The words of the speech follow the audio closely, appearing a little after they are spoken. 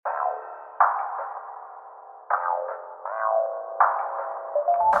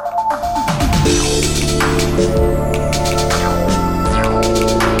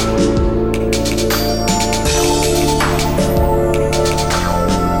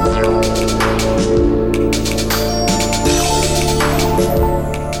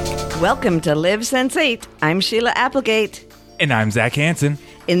Welcome to Live Sense8. I'm Sheila Applegate. And I'm Zach Hansen.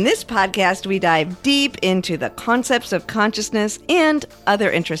 In this podcast, we dive deep into the concepts of consciousness and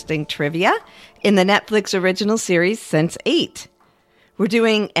other interesting trivia in the Netflix original series Sense8. We're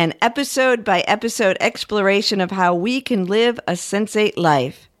doing an episode-by-episode exploration of how we can live a Sense8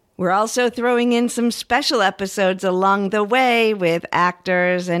 life. We're also throwing in some special episodes along the way with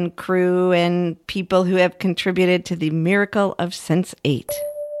actors and crew and people who have contributed to the miracle of Sense8.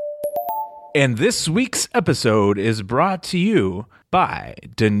 And this week's episode is brought to you by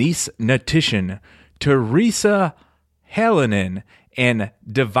Denise Natishin, Teresa Halonen, and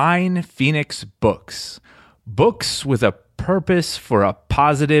Divine Phoenix Books. Books with a purpose for a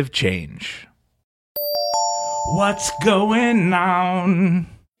positive change. What's going on?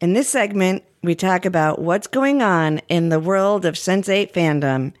 In this segment, we talk about what's going on in the world of Sense8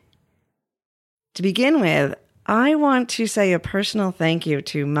 fandom. To begin with, I want to say a personal thank you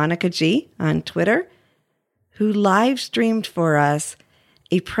to Monica G on Twitter, who live streamed for us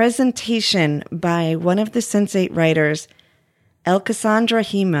a presentation by one of the Sense8 writers, El Cassandra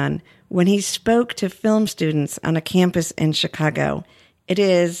Heman, when he spoke to film students on a campus in Chicago. It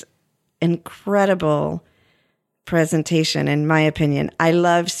is incredible presentation, in my opinion. I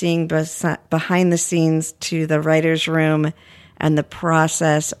love seeing behind the scenes to the writer's room and the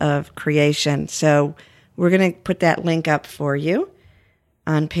process of creation. So we're going to put that link up for you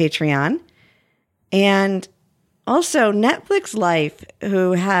on Patreon. And also Netflix Life,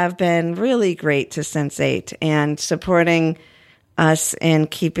 who have been really great to Sense8 and supporting us in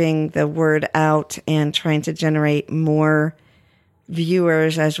keeping the word out and trying to generate more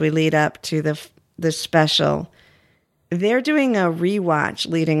viewers as we lead up to the special. They're doing a rewatch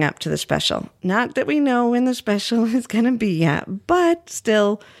leading up to the special. Not that we know when the special is going to be yet, but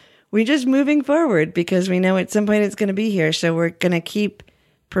still, we're just moving forward because we know at some point it's going to be here. So we're going to keep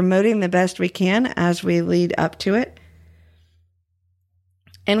promoting the best we can as we lead up to it.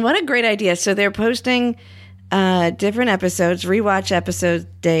 And what a great idea. So they're posting different episodes, rewatch episode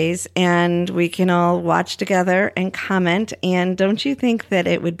days, and we can all watch together and comment. And don't you think that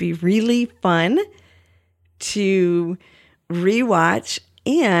it would be really fun to rewatch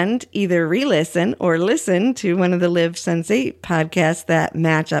and either re-listen or listen to one of the Live Sense8 podcasts that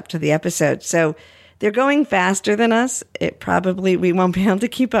match up to the episode? So they're going faster than us. We won't be able to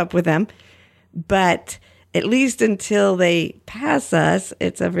keep up with them, but at least until they pass us,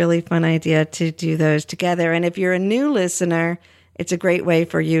 it's a really fun idea to do those together. And if you're a new listener, it's a great way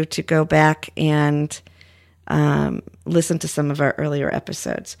for you to go back and listen to some of our earlier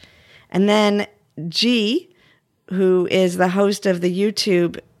episodes. And then G, who is the host of the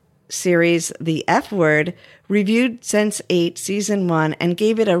YouTube series The F Word, reviewed Sense8 Season 1 and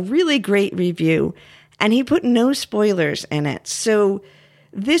gave it a really great review. And he put no spoilers in it. So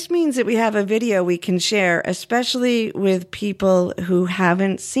this means that we have a video we can share, especially with people who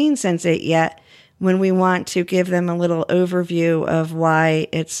haven't seen Sense8 yet, when we want to give them a little overview of why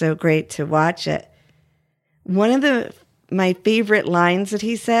it's so great to watch it. One of my favorite lines that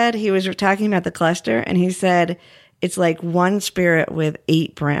he said, he was talking about the cluster, and he said, it's like one spirit with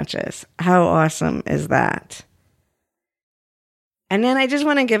 8 branches. How awesome is that? And then I just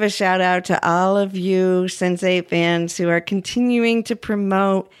want to give a shout out to all of you Sense8 fans who are continuing to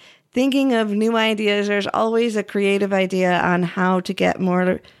promote, thinking of new ideas. There's always a creative idea on how to get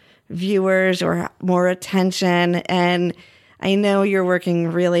more viewers or more attention. And I know you're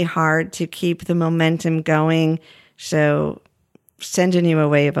working really hard to keep the momentum going. So sending you a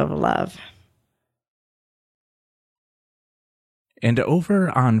wave of love. And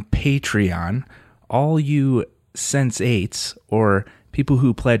over on Patreon, all you Sense8s or people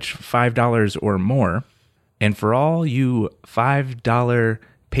who pledge $5 or more, and for all you $5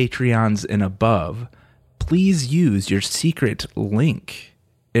 Patreons and above, please use your secret link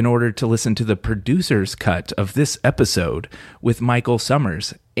in order to listen to the producer's cut of this episode with Michael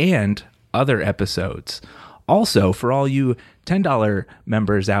Sommers and other episodes. Also, for all you $10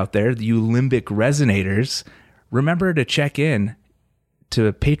 members out there, you Limbic Resonators, remember to check in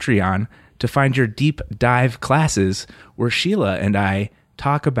to Patreon to find your deep dive classes where Sheila and I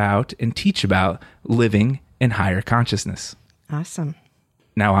talk about and teach about living in higher consciousness. Awesome.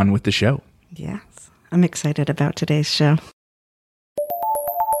 Now on with the show. Yes, I'm excited about today's show.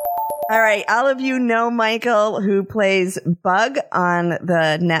 All right. All of you know Michael, who plays Bug on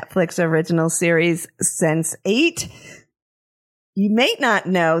the Netflix original series Sense8. You may not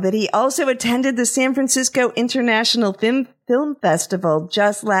know that he also attended the San Francisco International Film Festival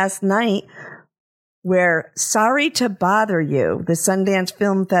just last night, where Sorry to Bother You, the Sundance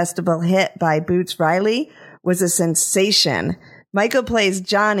Film Festival hit by Boots Riley, was a sensation. Michael plays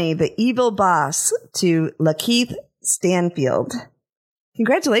Johnny, the evil boss, to Lakeith Stanfield.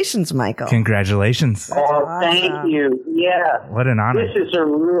 Congratulations, Michael. Congratulations. Oh, awesome. Thank you. Yeah. What an honor. This is a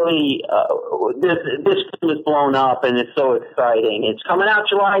really, this film is blown up and it's so exciting. It's coming out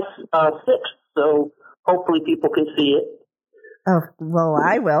July 6th, so hopefully people can see it. Oh, well,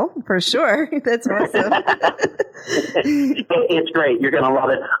 I will, for sure. That's awesome. It's great. You're going to love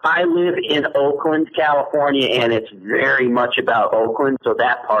it. I live in Oakland, California, and it's very much about Oakland, so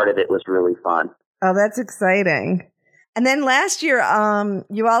that part of it was really fun. Oh, that's exciting. And then last year,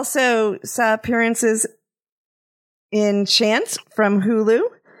 you also saw appearances in Chance from Hulu,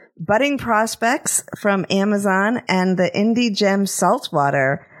 Budding Prospects from Amazon, and the Indie Gem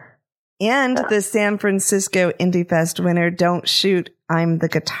Saltwater, and the San Francisco Indie Fest winner, Don't Shoot, I'm the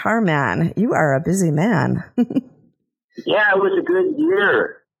Guitar Man. You are a busy man. Yeah, it was a good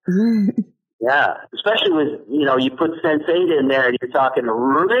year. Yeah, especially with, you put Sense8 in there and you're talking a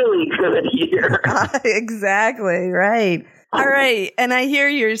really good year. Exactly, right. All right, and I hear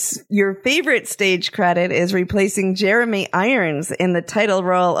your favorite stage credit is replacing Jeremy Irons in the title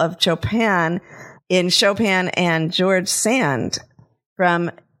role of Chopin in Chopin and George Sand,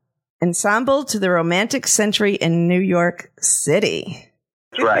 from Ensemble to the Romantic Century in New York City.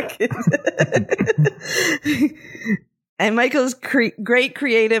 That's right. And Michael's great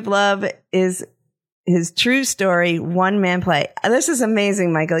creative love is his true story, one-man play. This is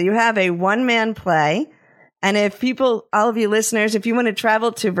amazing, Michael. You have a one-man play. And if all of you listeners, if you want to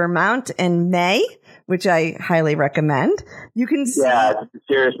travel to Vermont in May, which I highly recommend, you can see. Yeah,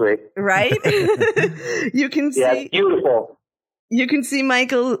 seriously. Right? You can see. Yeah, it's beautiful. You can see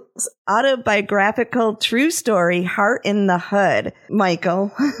Michael's autobiographical true story, Heart in the Hood.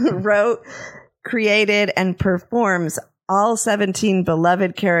 Michael wrote, created, and performs all 17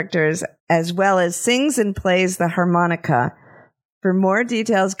 beloved characters, as well as sings and plays the harmonica. For more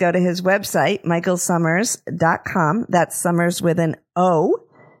details, go to his website, michaelsommers.com. That's Sommers with an O.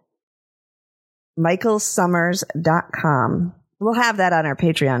 michaelsommers.com. We'll have that on our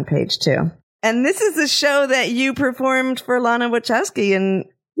Patreon page, too. And this is the show that you performed for Lana Wachowski and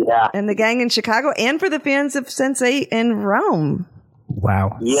the gang in Chicago, and for the fans of Sense8 in Rome.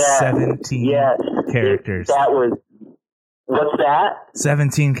 Wow. Yeah. 17 characters. What's that?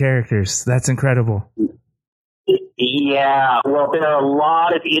 17 characters. That's incredible. Yeah. Well, there are a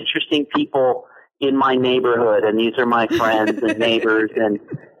lot of interesting people in my neighborhood, and these are my friends and neighbors,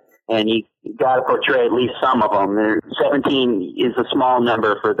 and you got to portray at least some of them. 17 is a small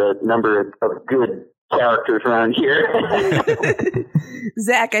number for the number of good characters around here.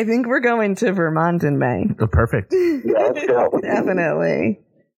 Zach, I think we're going to Vermont in May. Oh, perfect. Yeah, let's go. Definitely.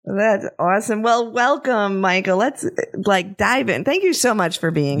 That's awesome. Well, welcome, Michael. Let's dive in. Thank you so much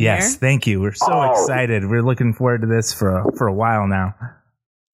for being here. Yes, thank you. We're so excited. We're looking forward to this for a while now.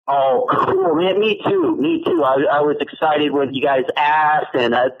 Oh, cool, man. Me too. I was excited when you guys asked,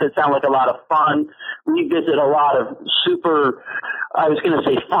 and it sounded like a lot of fun. We visit a lot of I was going to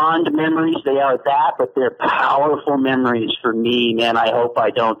say fond memories. They are that, but they're powerful memories for me, man. I hope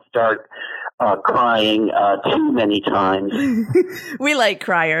I don't start crying too many times. We like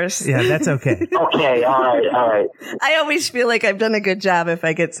criers. Yeah, that's okay. Okay, all right. I always feel like I've done a good job if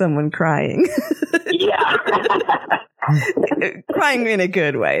I get someone crying. Yeah. Crying in a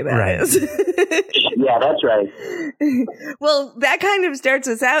good way, that is. Yeah, that's right. Well, that kind of starts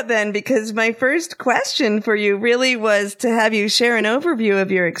us out then, because my first question for you really was to have you share an overview of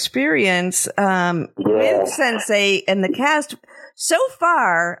your experience with Sense8 and the cast. So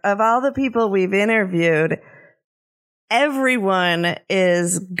far, of all the people we've interviewed, everyone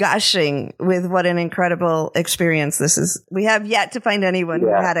is gushing with what an incredible experience this is. We have yet to find anyone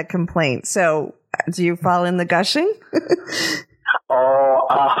who had a complaint. So do you fall in the gushing?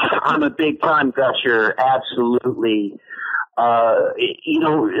 I'm a big time gusher. Absolutely.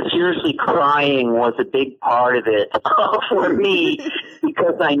 Seriously, crying was a big part of it for me,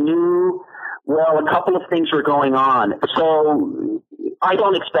 because I knew, a couple of things were going on. So I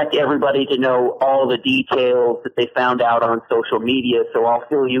don't expect everybody to know all the details that they found out on social media, so I'll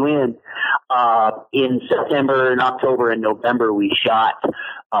fill you in. In September and October and November, we shot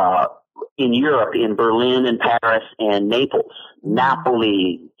in Europe, in Berlin and Paris and Naples.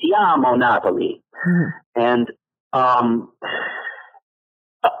 Napoli. Ti amo Napoli. And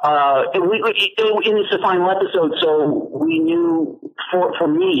was the final episode, so we knew for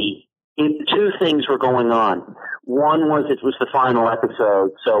me, two things were going on. One was it was the final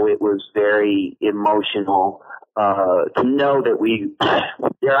episode, so it was very emotional to know that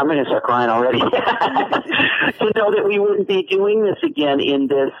I'm going to start crying already. To know that we wouldn't be doing this again in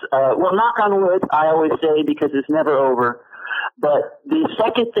this, well, knock on wood, I always say, because it's never over. But the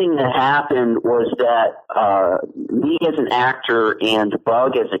second thing that happened was that me as an actor and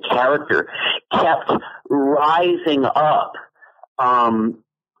Bug as a character kept rising up. And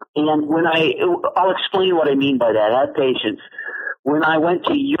when I'll explain what I mean by that. Have patience. When I went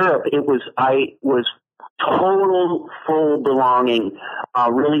to Europe, I was total full belonging,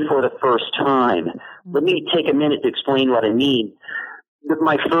 really for the first time. Let me take a minute to explain what I mean. With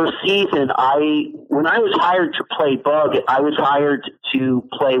my first season, when I was hired to play Bug, I was hired to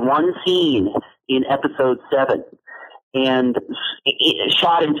play one scene in episode 7, and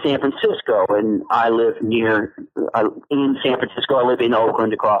shot in San Francisco. And I live in San Francisco. I live in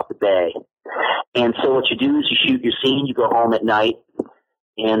Oakland, across the bay. And so what you do is you shoot your scene, you go home at night,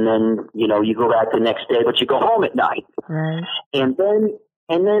 and then you go back the next day, but you go home at night. Right. And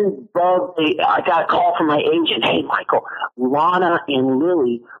then Bug, I got a call from my agent. Hey, Michael, Lana and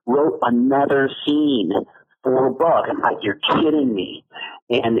Lily wrote another scene for Bug. I'm like, you're kidding me.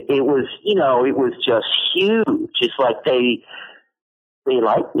 And it was, it was just huge. It's like they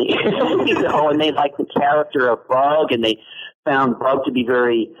liked me, and they liked the character of Bug, and they found Bug to be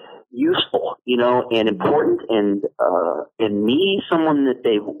very useful, and important, and me, someone that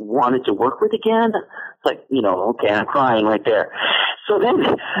they wanted to work with again. It's like, okay, I'm crying right there. So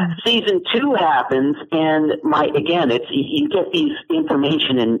then season 2 happens, and you get these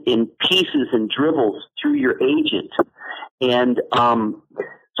information in pieces and dribbles through your agent. And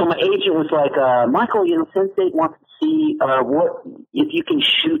so my agent was like, Michael, Sense8 wants to see what if you can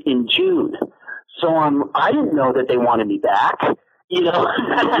shoot in June. So I didn't know that they wanted me back. So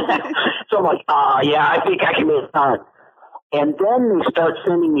I'm like, yeah, I think I can make it done. And then they start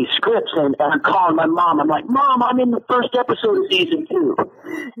sending me scripts, and I'm calling my mom. I'm like, Mom, I'm in the first episode of season 2.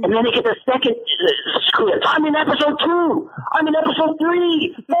 And then they get the second script. I'm in episode 2. I'm in episode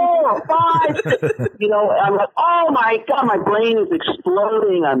 3, 4, 5. I'm like, oh my God, my brain is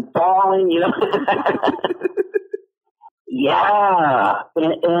exploding. I'm bawling, Yeah.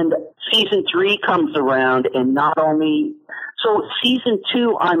 And season 3 comes around, and not only, so season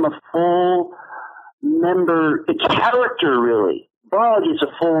 2, I'm a full member, the character really. Bug is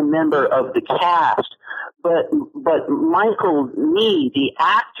a full member of the cast, but Michael, me, the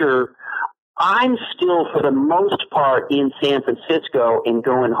actor, I'm still for the most part in San Francisco and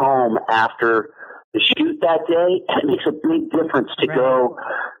going home after the shoot that day. It makes a big difference to go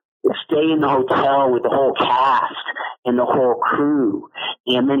stay in the hotel with the whole cast and the whole crew,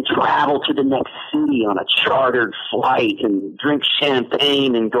 and then travel to the next city on a chartered flight and drink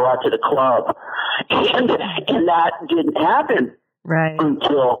champagne and go out to the club. And that didn't happen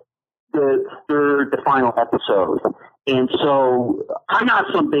until the final episode. And so I'm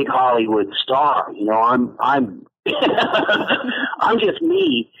not some big Hollywood star, I'm I'm just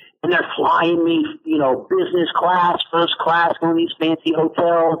me. And they're flying me, business class, first class, going to these fancy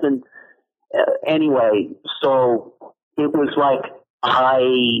hotels. And anyway, so it was like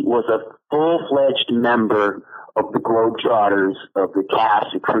I was a full-fledged member of the Globetrotters, of the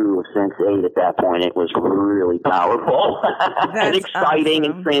cast and crew of Sense8 at that point. It was really powerful and exciting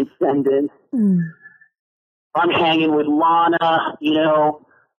and transcendent. I'm hanging with Lana,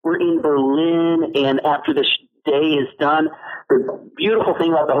 we're in Berlin, and after the day is done, the beautiful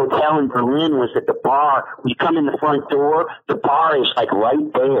thing about the hotel in Berlin was that the bar, when you come in the front door, the bar is like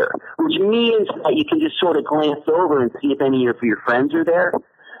right there, which means that you can just sort of glance over and see if any of your friends are there,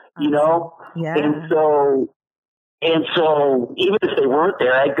 Yeah. And so even if they weren't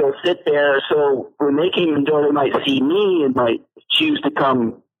there, I'd go sit there. So when they came in the door, they might see me and might choose to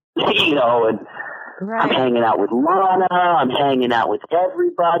come, and I'm hanging out with Lana, I'm hanging out with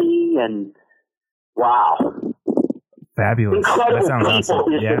everybody, and wow. Fabulous. Incredible that sounds people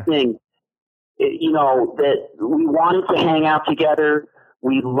awesome. is the thing. That we wanted to hang out together.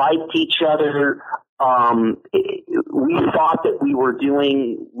 We liked each other. We thought that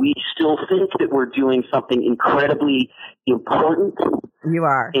we still think that we're doing something incredibly important. You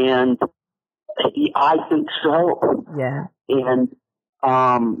are. And I think so. Yeah. And,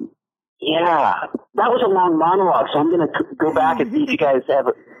 yeah, that was a long monologue, so I'm going to go back and see if you guys have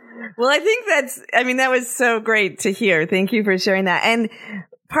it. Well, I think that was so great to hear. Thank you for sharing that. And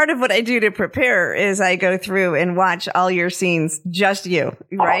part of what I do to prepare is I go through and watch all your scenes, just you,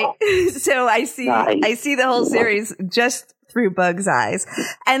 right? So I see the whole series just through Bug's eyes.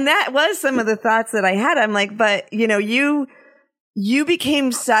 And that was some of the thoughts that I had. I'm like, but you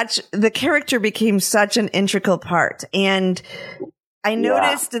became the character became such an integral part. And I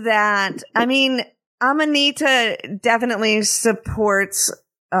noticed that, I mean, Amanita definitely supports,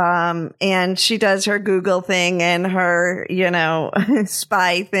 and she does her Google thing and her,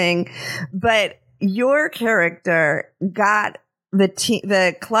 spy thing, but your character got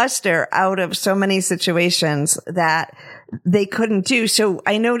the cluster out of so many situations that they couldn't do. So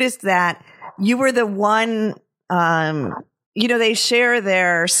I noticed that you were the one, they share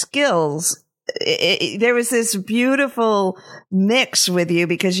their skills. There was this beautiful mix with you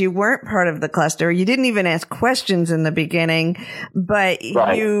because you weren't part of the cluster. You didn't even ask questions in the beginning, but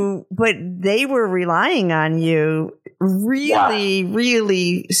but they were relying on you really,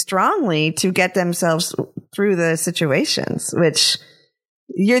 really strongly to get themselves through the situations, which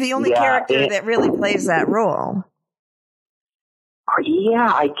you're the only character that really plays that role.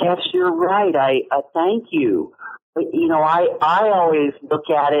 Yeah, I guess you're right. I thank you. But, I always look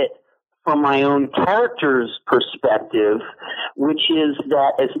at it from my own character's perspective, which is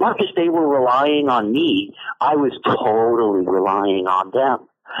that as much as they were relying on me, I was totally relying on them.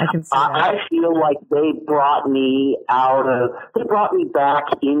 I can see that. I feel like they brought me back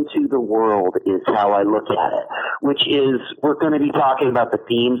into the world is how I look at it, which is, we're going to be talking about the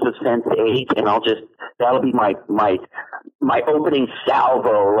themes of Sense8, and that'll be my opening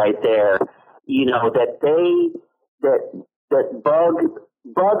salvo right there. That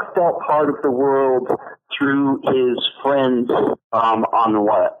Bug felt part of the world through his friends on the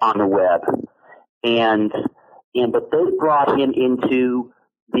web, but they brought him into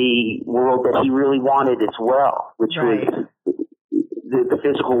the world that he really wanted as well, which was the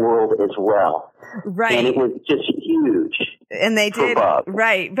physical world as well. Right, and it was just huge. And they did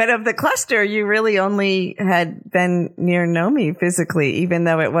right, but of the cluster, you really only had been near Nomi physically, even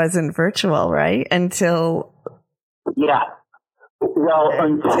though it wasn't virtual, right? Until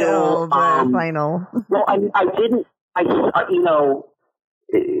until the final. Well, I didn't. I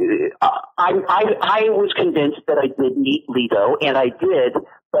was convinced that I did meet Leto, and I did.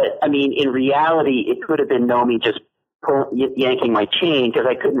 But I mean, in reality, it could have been Nomi just yanking my chain because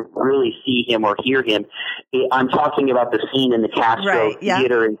I couldn't really see him or hear him. I'm talking about the scene in the Castro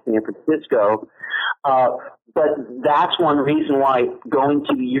Theater in San Francisco. But that's one reason why going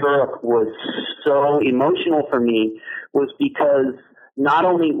to Europe was so emotional for me, was because not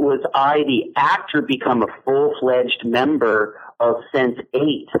only was I the actor become a full-fledged member of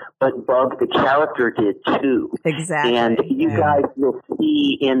Sense8, but Bug the character did too. Exactly. And you guys will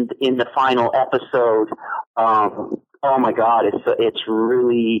see in the final episode, oh my God, it's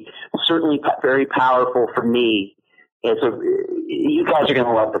really certainly very powerful for me. You guys are going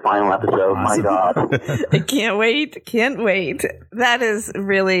to love the final episode. My God. I can't wait. Can't wait. That's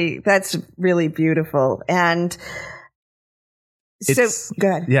really beautiful. And so, go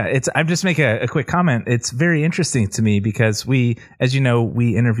ahead. Yeah, I'm just making a quick comment. It's very interesting to me because as you know,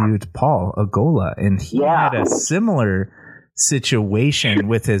 we interviewed Paul Agola, and he had a similar situation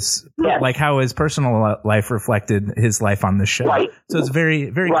with his, like how his personal life reflected his life on the show. Right. So it's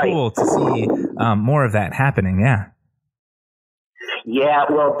very, very cool to see more of that happening. Yeah. Yeah,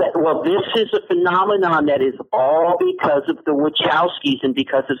 well, this is a phenomenon that is all because of the Wachowskis and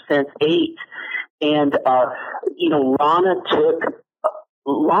because of Sense8. And,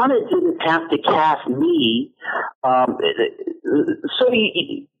 Lana didn't have to cast me. So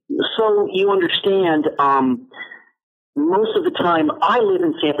you understand, most of the time I live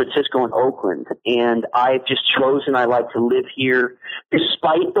in San Francisco and Oakland, and I've just chosen I like to live here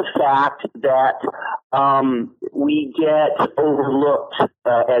despite the fact that we get overlooked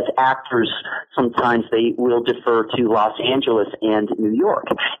as actors. Sometimes they will defer to Los Angeles and New York,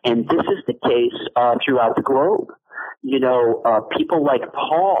 and this is the case throughout the globe. People like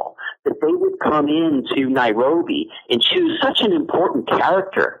Paul, that they would come into Nairobi and choose such an important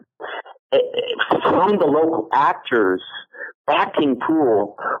character from the local actors. Acting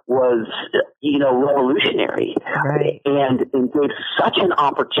pool was, revolutionary, right. and gave such an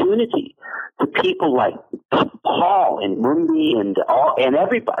opportunity to people like Paul and Mundi and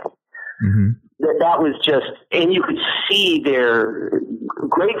everybody. Mm-hmm. That was just, and you could see their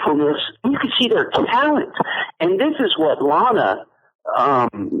gratefulness, you could see their talent, and this is what Lana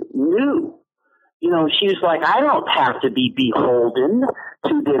knew. She was like, I don't have to be beholden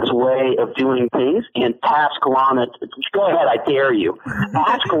to this way of doing things, and ask Lana, go ahead, I dare you.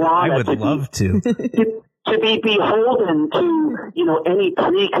 Ask Lana I would love to be beholden to, any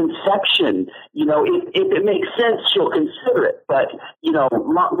preconception. If it makes sense, she'll consider it. But,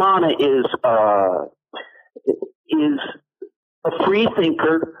 Lana is a free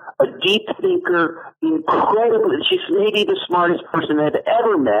thinker, a deep thinker, incredibly. She's maybe the smartest person I've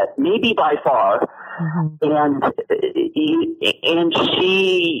ever met, maybe by far. Mm-hmm. And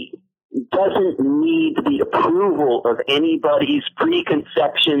she doesn't need the approval of anybody's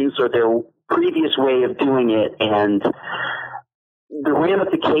preconceptions or their previous way of doing it. And the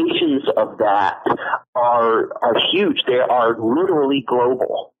ramifications of that are huge. They are literally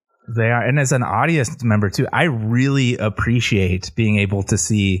global. They are. And as an audience member, too, I really appreciate being able to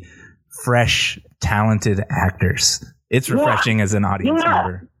see fresh, talented actors. It's refreshing as an audience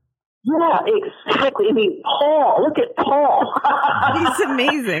member. Yeah, exactly. I mean, Paul, look at Paul. He's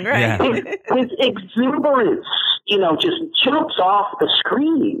amazing, right? Yeah. His exuberance, just jumps off the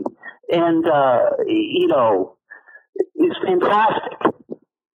screen and, is fantastic.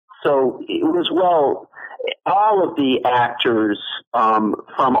 So it was, all of the actors from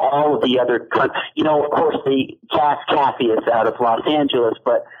all of the other countries, of course, the cast Cathius out of Los Angeles,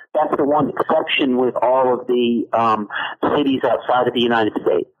 but that's the one exception with all of the cities outside of the United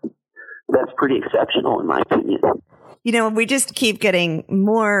States. That's pretty exceptional, in my opinion. We just keep getting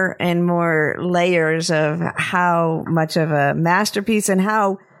more and more layers of how much of a masterpiece and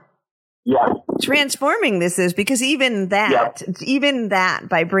how transforming this is, because even that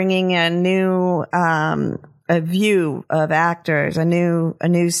by bringing a new a view of actors, a new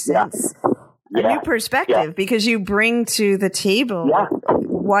sense, a new perspective, because you bring to the table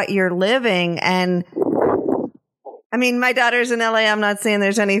what you're living. And I mean, my daughter's in LA. I'm not saying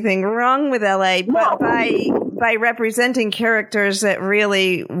there's anything wrong with LA, but by representing characters that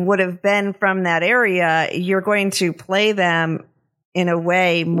really would have been from that area, you're going to play them in a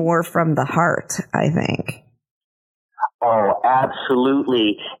way more from the heart, I think. Oh,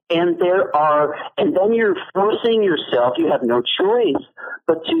 absolutely. And then you're forcing yourself, you have no choice,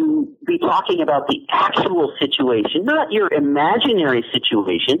 but to be talking about the actual situation, not your imaginary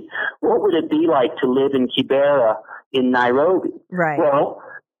situation. What would it be like to live in Kibera in Nairobi? Right. Well,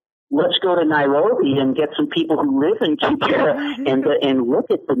 let's go to Nairobi and get some people who live in Kibera and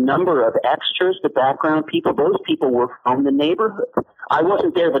look at the number of extras, the background people. Those people were from the neighborhood. I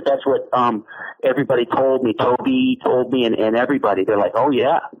wasn't there, but that's what everybody told me. Toby told me, and everybody. They're like, "Oh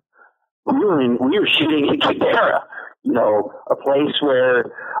yeah, we were shooting in Kibera, a place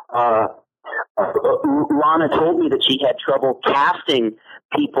where Lana told me that she had trouble casting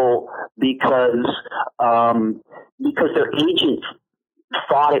people because their agent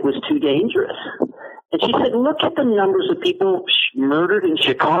thought it was too dangerous." And she said, "Look at the numbers of people murdered in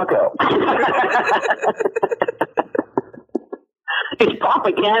Chicago." It's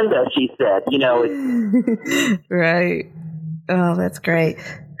propaganda, she said, Right. Oh, that's great.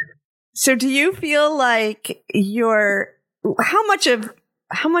 So do you feel like how much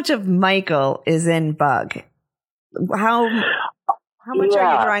of Michael is in Bug? How much are you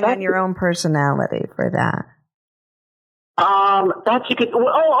drawing on your own personality for that? That's a good. A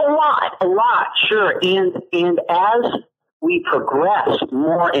lot, sure. And as we progressed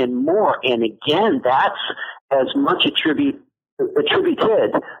more and more, and again, that's as much attributed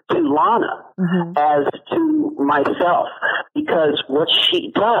to Lana as to myself, because what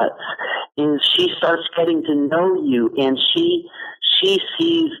she does is she starts getting to know you, and she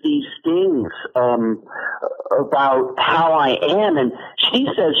sees these things about how I am, and she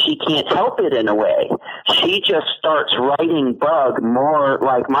says she can't help it in a way. She just starts writing Bug more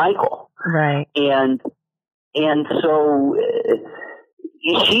like Michael. Right. And so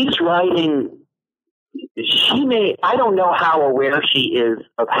she's writing, I don't know how aware she is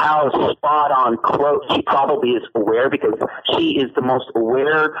of how spot on close. She probably is aware, because she is the most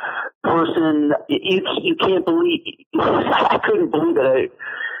aware person. You can't believe, I couldn't believe it.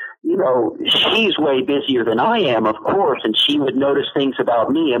 She's way busier than I am, of course, and she would notice things about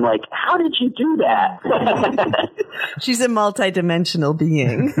me. I'm like, how did you do that? She's a multidimensional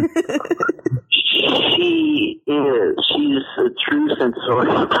being. She is. She's a true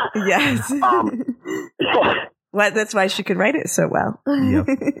sensorium. Yes. Well, that's why she could write it so well. Yep.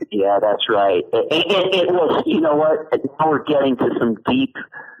 Yeah, that's right. It was, now we're getting to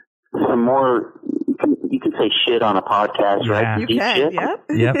some more, you can say shit on a podcast, right? You can, shit? yep.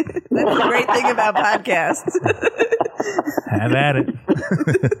 Yep. That's the great thing about podcasts. Have at it.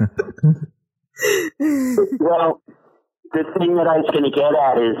 Well, the thing that I was going to get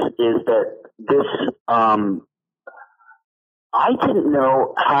at is that this, I didn't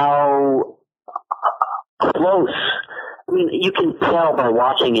know how close. I mean, you can tell by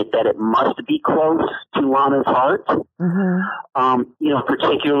watching it that it must be close to Lana's heart.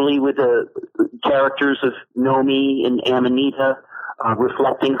 Particularly with the characters of Nomi and Amanita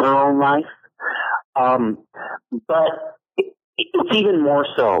reflecting her own life. But it's even more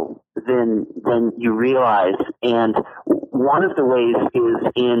so than you realize. And one of the ways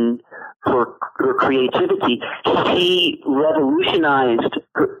is in her creativity. She revolutionized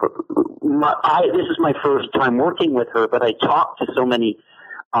this is my first time working with her, but I talked to so many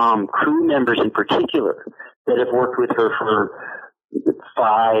crew members in particular that have worked with her for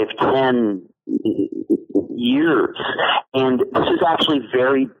 5, 10 years. And this is actually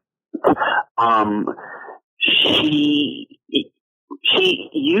very she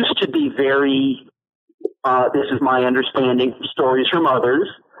used to be very, this is my understanding from stories from others,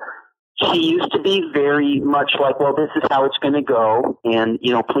 she used to be very much like, well, this is how it's going to go, and,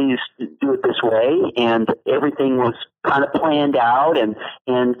 please do it this way, and everything was kind of planned out and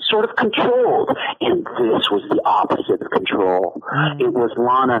sort of controlled. And this was the opposite of control. It was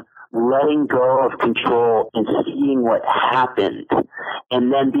Lana letting go of control and seeing what happened,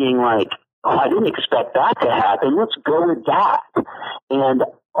 and then being like, oh, I didn't expect that to happen. Let's go with that. And,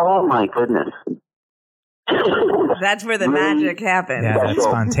 oh, my goodness. That's where the magic happens. Yeah, that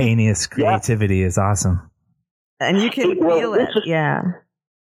spontaneous creativity is awesome. And you can feel it.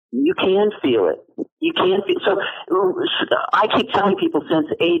 You can feel it. You can feel so I keep telling people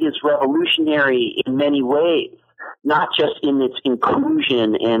Sense8 is revolutionary in many ways, not just in its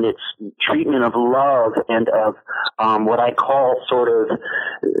inclusion and its treatment of love and of what I call sort of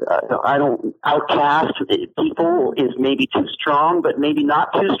outcast people is maybe too strong, but maybe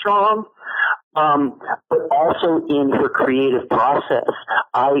not too strong. But also in her creative process,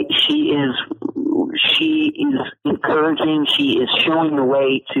 she is encouraging. She is showing the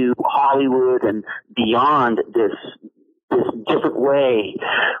way to Hollywood and beyond this different way,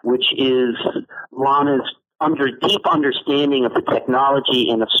 which is Lana's deep understanding of the technology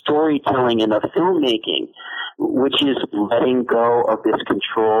and of storytelling and of filmmaking, which is letting go of this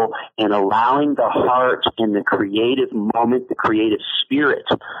control and allowing the heart and the creative moment, the creative spirit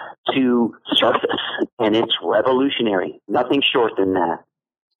to surface. And it's revolutionary. Nothing short than that.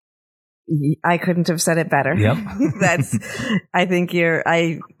 I couldn't have said it better. Yep. I think you're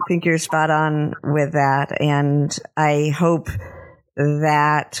spot on with that. And I hope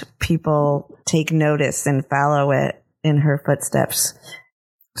that people take notice and follow it in her footsteps.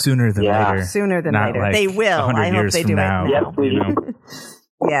 Sooner than later. Sooner than later. Like they will. I hope they do now, it now.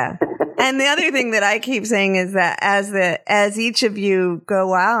 Yeah. And the other thing that I keep saying is that as each of you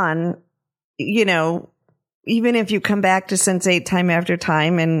go on, even if you come back to Sense8 time after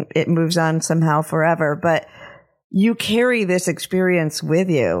time and it moves on somehow forever, but you carry this experience with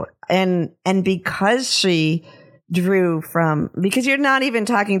you. And because she drew from, because you're not even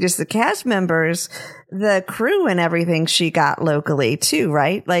talking just the cast members, the crew and everything she got locally too,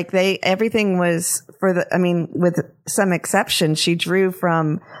 right? Like everything was with some exception, she drew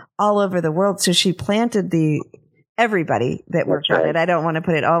from all over the world. So she planted everybody that worked on it. I don't want to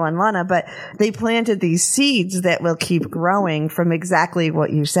put it all on Lana, but they planted these seeds that will keep growing from exactly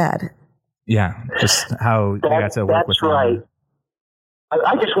what you said. Yeah. Just how you got to work with Lana. That's right.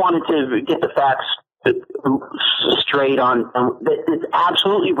 I just wanted to get the facts straight on. It's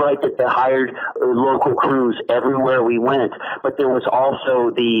absolutely right that they hired local crews everywhere we went, but there was also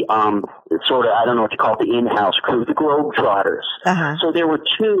the sort of, I don't know what you call it, the in-house crew, the Globetrotters. Uh-huh. So there were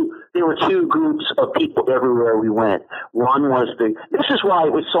two groups of people everywhere we went. One was this is why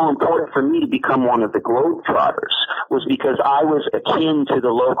it was so important for me to become one of the Globetrotters, was because I was akin to the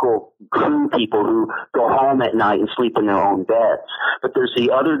local crew people who go home at night and sleep in their own beds. But there's the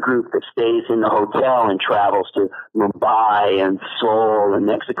other group that stays in the hotel and travels to Mumbai and Seoul and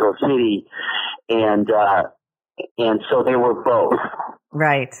Mexico City, and so they were both.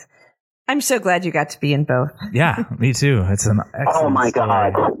 Right. I'm so glad you got to be in both. Yeah, me too. It's an excellent oh my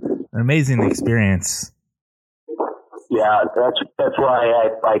God, an amazing experience. Yeah, that's why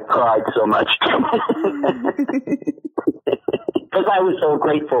I cried so much. Because I was so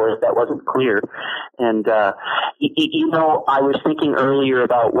grateful if that wasn't clear. And, I was thinking earlier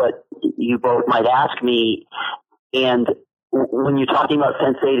about what you both might ask me. And when you're talking about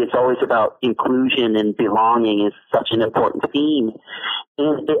Sense8, it's always about inclusion and belonging is such an important theme.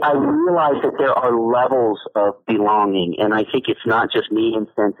 And I realize that there are levels of belonging. And I think it's not just me in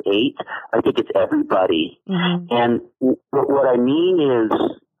Sense8. I think it's everybody. Mm-hmm. And what I mean is,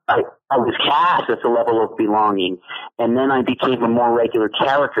 I was cast at the level of belonging, and then I became a more regular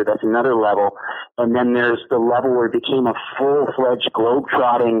character. That's another level. And then there's the level where I became a full-fledged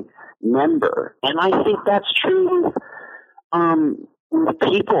globetrotting member. And I think that's true with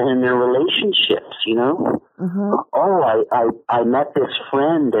people in their relationships, Mm-hmm. Oh, I met this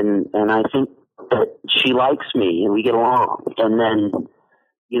friend, and I think that she likes me, and we get along. And then,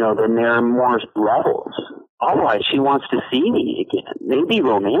 then there are more levels. otherwise she wants to see me again, maybe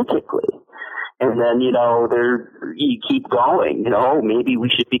romantically. And then, you keep going, maybe we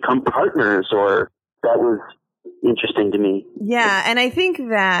should become partners, or that was interesting to me. Yeah. And I think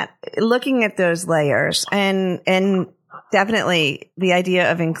that looking at those layers and definitely the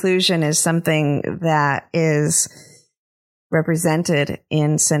idea of inclusion is something that is represented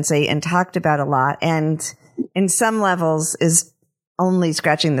in Sense8 and talked about a lot. And in some levels is only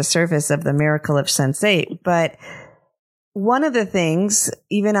scratching the surface of the miracle of Sense8. But one of the things,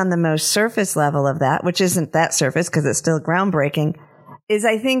 even on the most surface level of that, which isn't that surface because it's still groundbreaking, is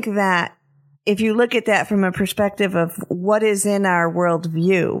I think that if you look at that from a perspective of what is in our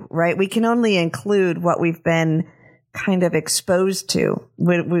worldview, right, we can only include what we've been kind of exposed to,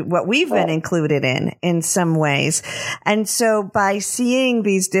 what we've been included in some ways. And so by seeing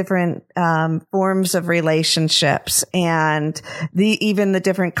these different forms of relationships and even the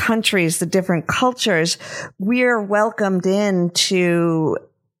different countries, the different cultures, we're welcomed into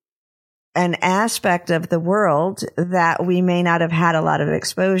an aspect of the world that we may not have had a lot of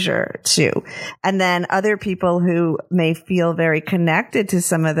exposure to. And then other people who may feel very connected to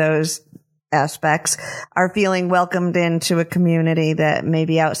some of those aspects are feeling welcomed into a community that may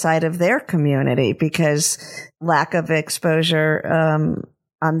be outside of their community because lack of exposure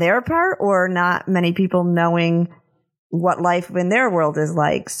on their part, or not many people knowing what life in their world is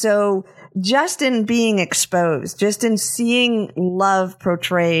like. So just in being exposed, just in seeing love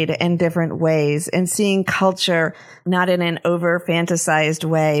portrayed in different ways and seeing culture not in an over fantasized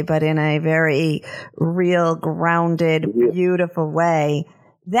way, but in a very real, grounded, beautiful way,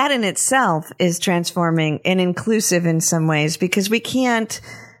 that in itself is transforming and inclusive in some ways, because we can't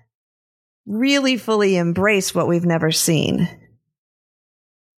really fully embrace what we've never seen.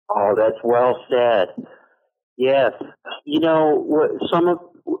 Oh, that's well said. Yes.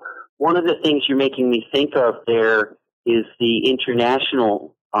 One of the things you're making me think of there is the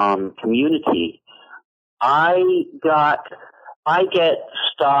international community. I get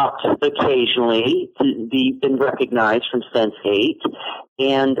stopped occasionally to been recognized from Sense8,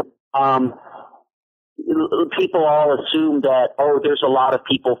 and people all assume that, there's a lot of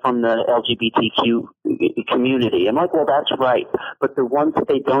people from the LGBTQ community. I'm like, well, that's right. But the ones that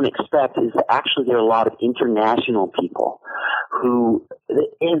they don't expect is actually there are a lot of international people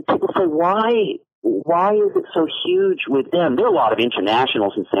and people say, why is it so huge with them? There are a lot of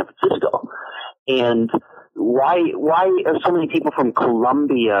internationals in San Francisco. And why are so many people from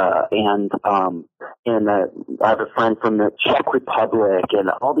Colombia and I have a friend from the Czech Republic and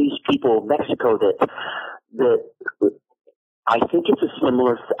all these people, Mexico, that I think it's a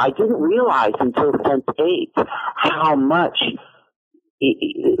similar. I didn't realize until Sense8 how much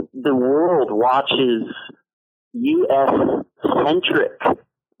the world watches U.S.-centric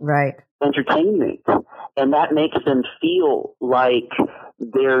entertainment, and that makes them feel like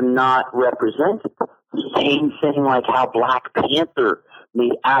they're not represented. Same thing like how Black Panther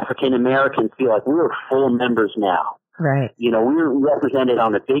made African Americans feel like we're full members now. Right. We're represented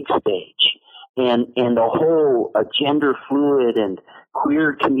on the big stage. And the whole gender fluid and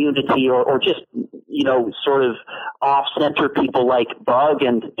queer community, or just, sort of off-center people like Bug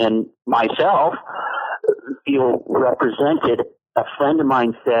and myself feel represented. A friend of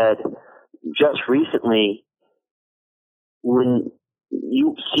mine said just recently, when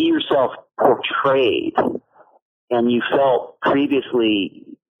you see yourself portrayed and you felt previously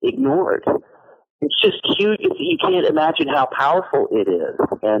ignored, it's just huge. You can't imagine how powerful it is.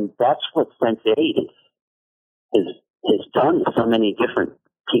 And that's what Sense8 has done to so many different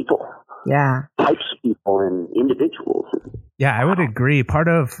people. Yeah. Types of people and individuals. Yeah, I would agree. Part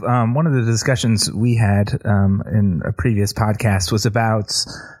of one of the discussions we had in a previous podcast was about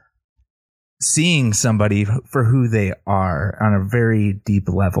seeing somebody for who they are on a very deep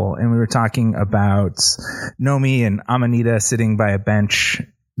level. And we were talking about Nomi and Amanita sitting by a bench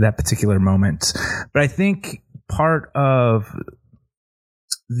that particular moment. But I think part of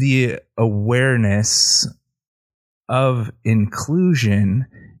the awareness of inclusion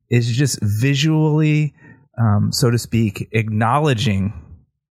is just visually, so to speak, acknowledging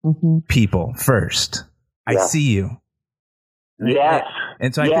people first. I see you. Yes.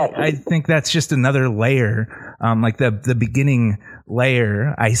 And so I think that's just another layer, like the beginning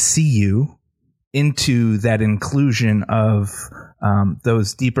layer. I see you into that inclusion of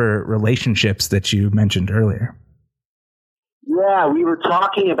those deeper relationships that you mentioned earlier. Yeah, we were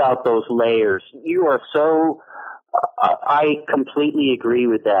talking about those layers. You are so, I completely agree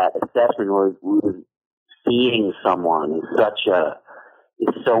with that assessment, where seeing someone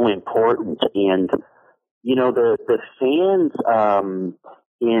is so important. And, the fans,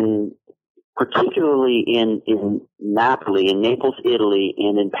 particularly in Napoli, in Naples, Italy,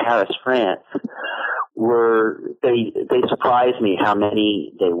 and in Paris, France, they surprised me how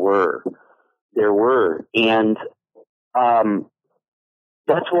many there were. And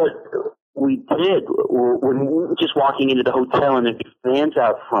that's what we did when we were just walking into the hotel and there'd be fans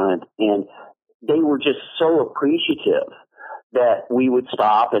out front, and they were just so appreciative that we would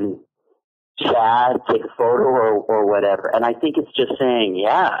stop and chat, take a photo or whatever. And I think it's just saying,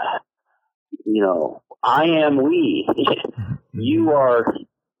 yeah, I am we. You are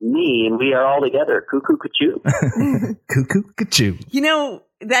me, and we are all together. Cuckoo, ka-choo. Cuckoo, ka-choo.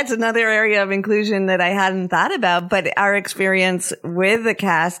 That's another area of inclusion that I hadn't thought about, but our experience with the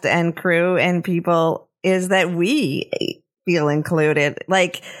cast and crew and people is that we feel included.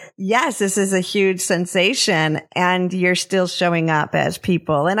 Like, yes, this is a huge sensation and you're still showing up as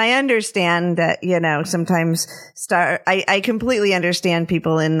people. And I understand that, sometimes I completely understand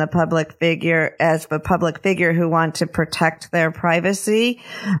people in the public figure as a public figure who want to protect their privacy,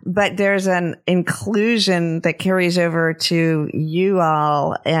 but there's an inclusion that carries over to you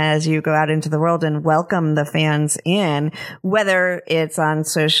all as you go out into the world and welcome the fans in, whether it's on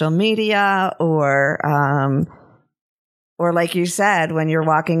social media or like you said, when you're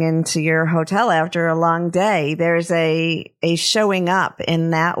walking into your hotel after a long day, there's a showing up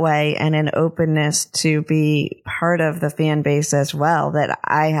in that way and an openness to be part of the fan base as well that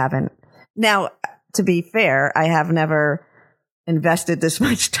I haven't. Now, to be fair, I have never invested this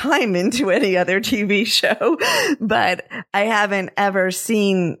much time into any other TV show, but I haven't ever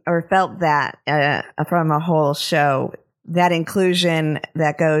seen or felt that from a whole show. That inclusion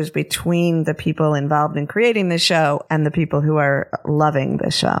that goes between the people involved in creating the show and the people who are loving the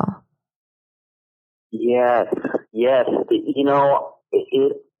show. Yes.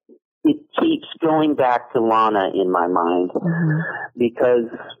 It keeps going back to Lana in my mind, because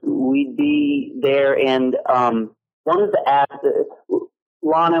we'd be there and one of the acts,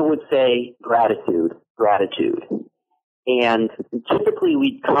 Lana would say gratitude. And typically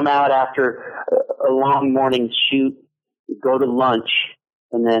we'd come out after a long morning shoot, go to lunch,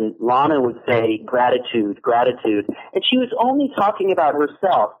 and then Lana would say gratitude. And she was only talking about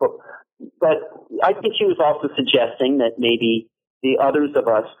herself, but I think she was also suggesting that maybe the others of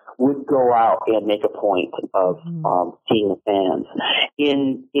us would go out and make a point of seeing the fans.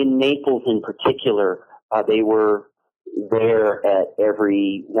 In Naples in particular, they were there at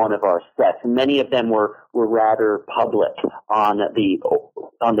every one of our sets. Many of them were rather public on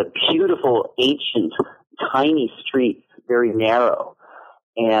the beautiful, ancient, tiny streets, very narrow.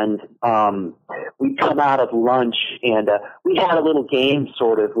 And we'd come out of lunch and we had a little game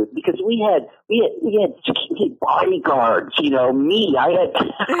sort of because we had bodyguards, me. I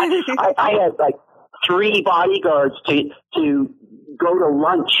had like 3 bodyguards to go to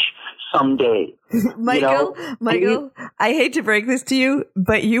lunch someday. Michael, I hate to break this to you,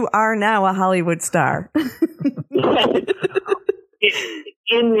 but you are now a Hollywood star.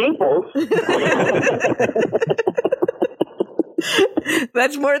 In Naples.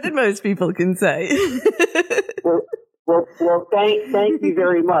 That's more than most people can say. well, thank you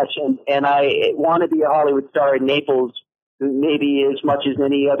very much. And I want to be a Hollywood star in Naples, maybe as much as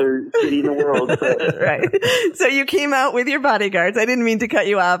any other city in the world. So. Right. So you came out with your bodyguards. I didn't mean to cut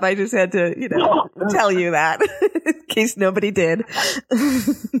you off. I just had to, tell you that in case nobody did.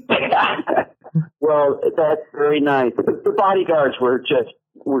 Well, that's very nice. The bodyguards were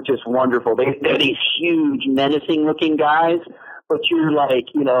just wonderful. They're these huge, menacing-looking guys, but you're like,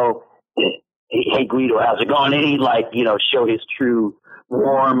 hey, Guido, how's it going? And he'd show his true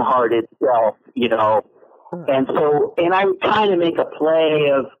warm-hearted self, And I would kind of make a play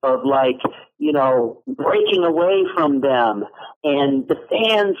of breaking away from them, and the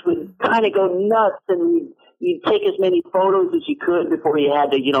fans would kind of go nuts, and you'd take as many photos as you could before you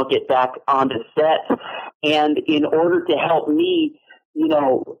had to, get back onto set. And in order to help me,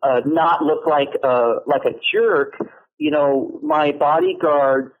 not look like a jerk, my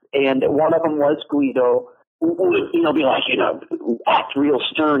bodyguards, and one of them was Guido, would, be like, act real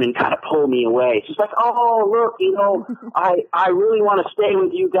stern and kind of pull me away. She's like, oh, look, I really want to stay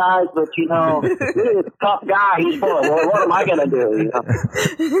with you guys, but, he's a tough guy. He's full of, well, what am I going to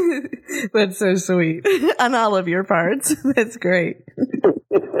do? That's so sweet. On all of your parts. That's great.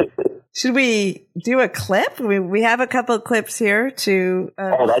 Should we do a clip? We have a couple of clips here to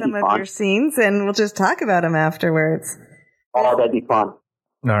some of your scenes, and we'll just talk about them afterwards. Oh, that'd be fun.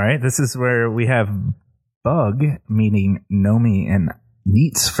 All right. This is where we have Bug meeting Nomi and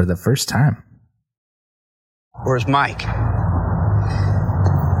Neats for the first time. Where's Mike?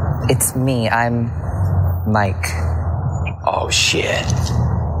 It's me. I'm Mike. Oh, shit.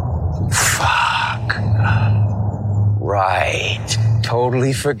 Fuck. Right.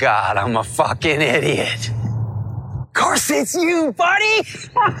 Totally forgot. I'm a fucking idiot. Of course it's you, buddy.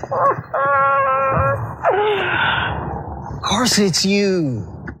 Of course it's you.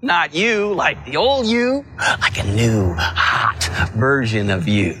 Not you, like the old you. Like a new, hot version of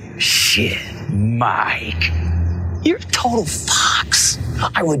you. Shit, Mike. You're a total fox.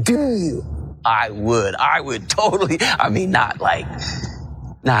 I would do you. I would totally. I mean, not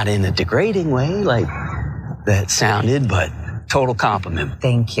in a degrading way, like that sounded, but total compliment.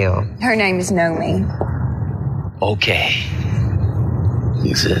 Thank you. Her name is Nomi. Okay.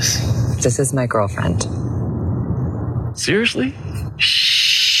 Who's this? This is my girlfriend. Seriously?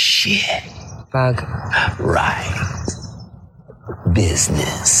 Shit. Bug. Right.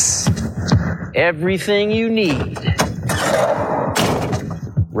 Business. Everything you need.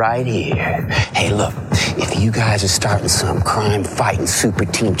 Right here. Hey, look, if you guys are starting some crime-fighting Super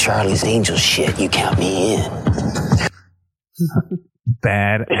Team Charlie's Angels shit, you count me in.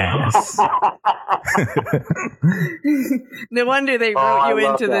 Badass. No wonder they wrote you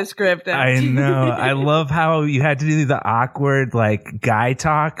into the script. I know. I love how you had to do the awkward, like, guy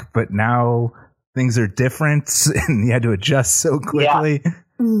talk, but now things are different and you had to adjust so quickly.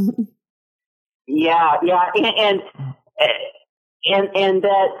 Yeah. And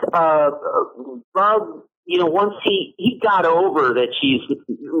that Bug, once he got over that she's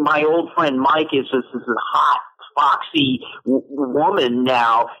my old friend Mike is this hot, foxy woman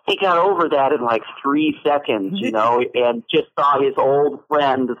now. He got over that in like 3 seconds, and just saw his old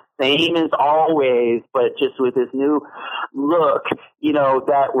friend the same as always, but just with his new look.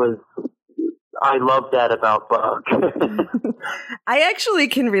 That was. I love that about Bug. I actually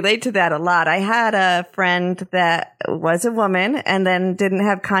can relate to that a lot. I had a friend that was a woman and then didn't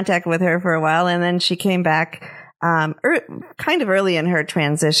have contact with her for a while. And then she came back kind of early in her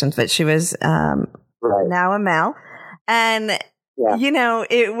transitions, but she was now a male. And,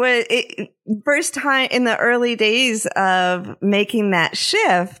 it was first time in the early days of making that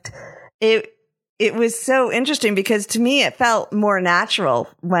shift. It was so interesting because to me, it felt more natural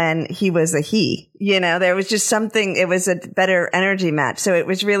when he was a he. There was just something, it was a better energy match. So it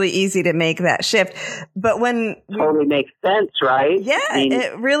was really easy to make that shift. But when. Totally makes sense, right? Yeah,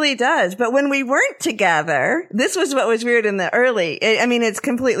 it really does. But when we weren't together, this was what was weird in the early. It's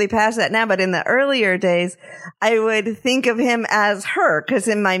completely past that now, but in the earlier days, I would think of him as her because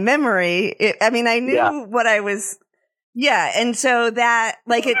in my memory, I knew what I was. Yeah. And so that,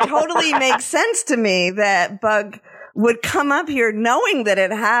 it totally makes sense to me that Bug would come up here knowing that it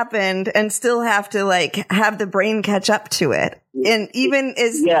happened and still have to, have the brain catch up to it. And even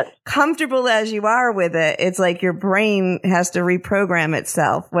as comfortable as you are with it, it's like your brain has to reprogram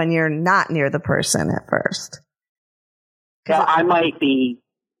itself when you're not near the person at first. Yeah, I might be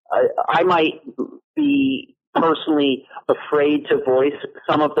personally afraid to voice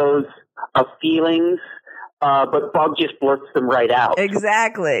some of those feelings. But Bug just blurts them right out.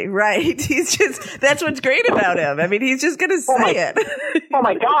 Exactly. Right. That's what's great about him. He's just going to say it. Oh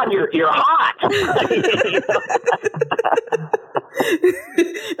my God, you're hot.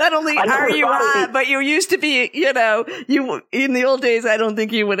 Not only are you hot, but you used to be, you, in the old days, I don't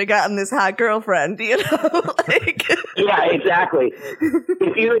think you would have gotten this hot girlfriend, Yeah, exactly.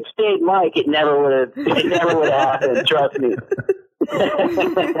 If you had stayed Mike, it never would have happened. Trust me.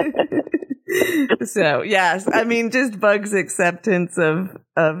 So yes, just Bug's acceptance of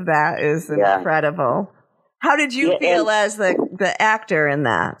that is incredible. How did you feel as the actor in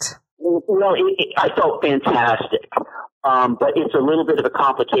that? Well, I felt fantastic, but it's a little bit of a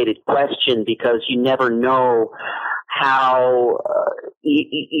complicated question because you never know how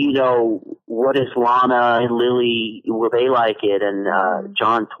what is Lana and Lily, will they like it, and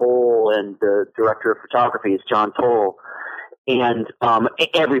John Toll, and the director of photography is John Toll. And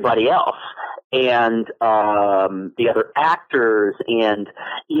everybody else, and the other actors, and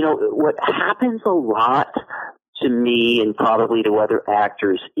what happens a lot to me, and probably to other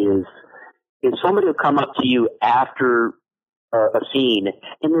actors, is somebody will come up to you after a scene,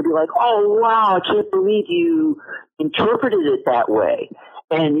 and they'll be like, "Oh wow, I can't believe you interpreted it that way,"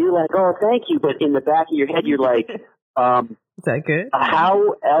 and you're like, "Oh, thank you," but in the back of your head, you're like, "Is that good?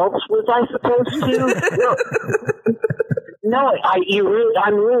 How else was I supposed to?" No, I'm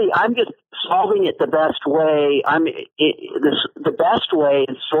just solving it the best way. The best way,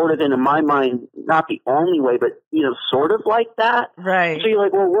 and sort of in my mind, not the only way, but sort of like that. Right. So you're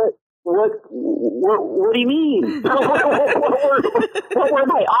like, well, what do you mean? what were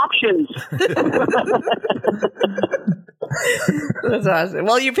my options? That's awesome.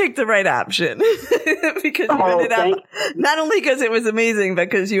 Well, you picked the right option because you ended up, not only because it was amazing, but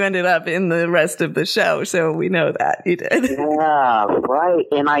because you ended up in the rest of the show. So we know that you did. Yeah, right.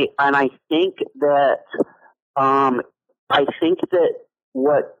 And I think that,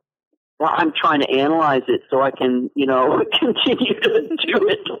 what, well, I'm trying to analyze it so I can, continue to do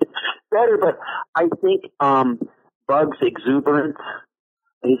it better. But I think, Bug's exuberance,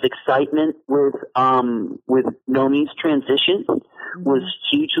 his excitement with Nomi's transition was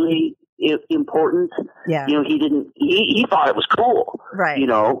hugely important. Yeah. He thought it was cool. Right.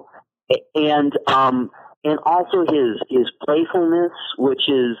 And also his playfulness, which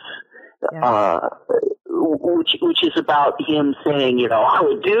is, which is about him saying, I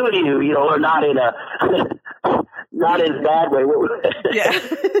would do to you, or not in a bad way. Yeah.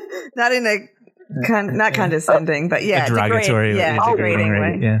 Not in a not condescending, but a derogatory, degrading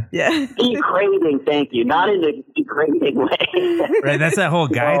way. Yeah. Degrading, thank you. Not in a degrading way. Right, that's that whole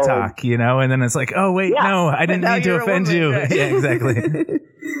guy talk, and then it's like, oh wait, no, I didn't mean to offend you. Right? Yeah, exactly.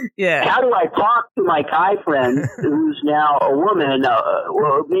 Yeah. How do I talk to my guy friend who's now a woman?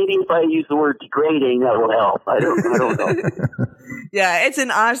 Well, maybe if I use the word degrading, that will help. I don't know. Yeah, it's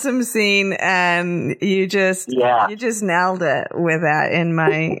an awesome scene, and you just nailed it with that, in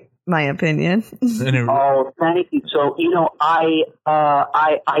my opinion. Oh, thank you. So, I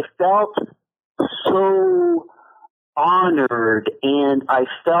felt so honored, and I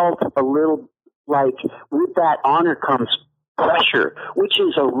felt a little like with that honor comes pressure, which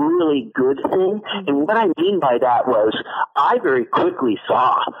is a really good thing. And what I mean by that was I very quickly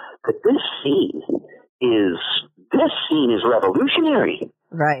saw that this scene is revolutionary.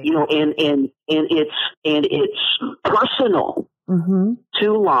 Right. And it's personal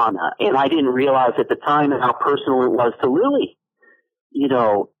to Lana. And I didn't realize at the time how personal it was to Lily.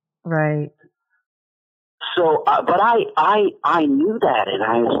 Right. So, but I knew that, and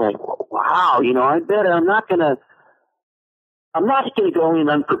I was like, wow, I bet I'm not gonna go in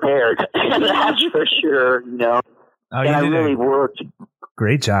unprepared. That's for sure, Oh, and I really worked.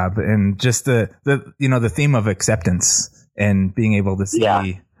 Great job. And just the theme of acceptance and being able to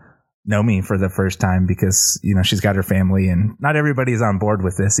see Nomi for the first time, because, she's got her family and not everybody's on board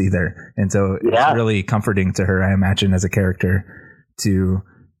with this either. And so it's really comforting to her, I imagine, as a character, to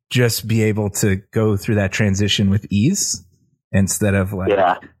just be able to go through that transition with ease instead of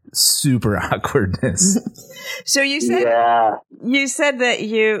super awkwardness. So you said that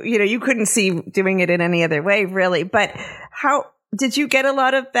you couldn't see doing it in any other way, really. But how did you get a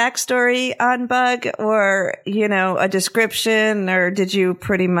lot of backstory on Bug, or a description, or did you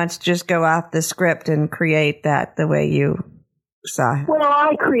pretty much just go off the script and create that the way you saw it? Well,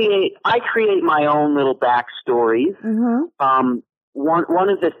 I create my own little backstories. One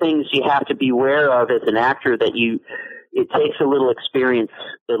of the things you have to be aware of as an actor it takes a little experience,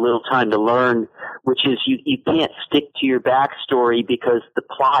 a little time to learn, which is you can't stick to your backstory because the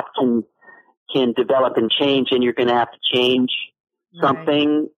plot can develop and change, and you're going to have to change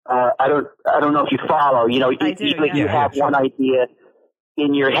something. I don't know if you follow. You have one idea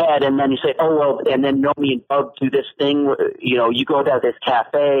in your head, and then you say, oh well, and then Nomi and Bug do this thing. You go to this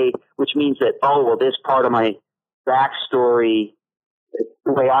cafe, which means that this part of my backstory.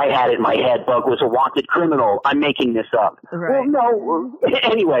 The way I had it in my head, Bug was a wanted criminal. I'm making this up. Right. Well, no.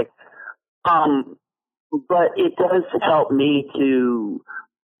 Anyway, but it does help me to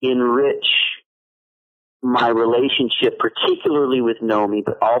enrich my relationship, particularly with Nomi,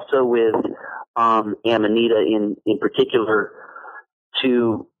 but also with Amanita in particular,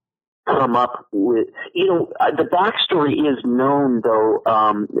 to come up with, the backstory is known, though,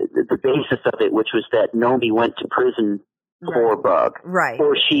 the basis of it, which was that Nomi went to prison for Bug. Right.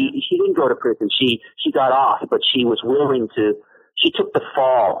 Or she didn't go to prison. She got off, but she was willing to, she took the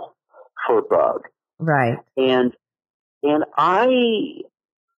fall for Bug. Right. And I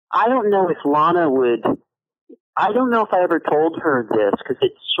don't know if Lana would, I don't know if I ever told her this, because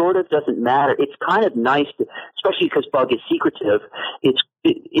it sort of doesn't matter. It's kind of nice to, especially because Bug is secretive, it's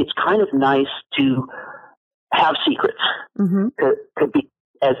kind of nice to have secrets. Could be,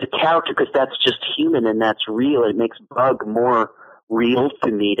 as a character, because that's just human and that's real. It makes Bug more real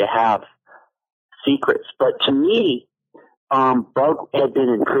to me to have secrets. But to me, Bug had been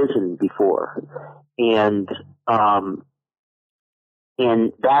in prison before, and that's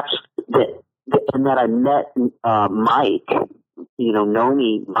and that I met Mike,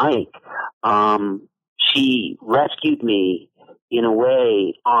 Nomi Mike. She rescued me in a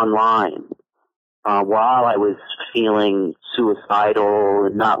way online. While I was feeling suicidal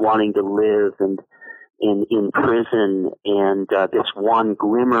and not wanting to live, and in prison, and this one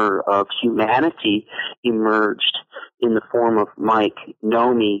glimmer of humanity emerged in the form of Mike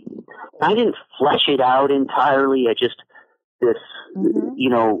Nomi. I didn't flesh it out entirely. I just,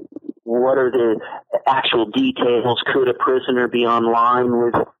 what are the actual details? Could a prisoner be online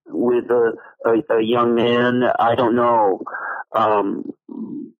with a young man? I don't know.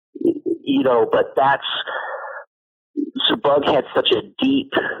 But so Bug had such a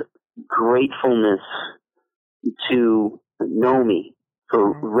deep gratefulness to Nomi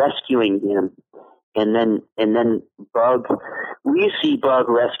for rescuing him. And then Bug, we see Bug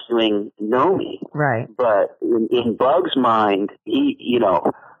rescuing Nomi. Right. But in Bug's mind,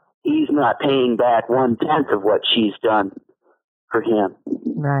 he's not paying back 1/10 of what she's done for him.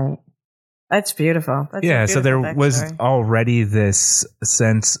 Right. That's beautiful. That's so there was already this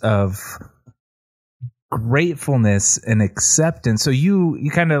sense of gratefulness and acceptance. So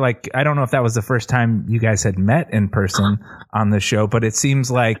you kind of like, I don't know if that was the first time you guys had met in person on the show, but it seems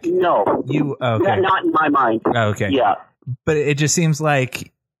like no, not in my mind. Okay. Yeah. But it just seems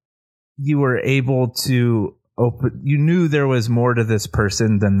like you were able to you knew there was more to this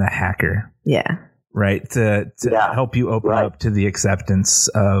person than the hacker. Yeah. Right. To help you open up to the acceptance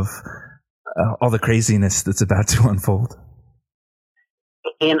of all the craziness that's about to unfold.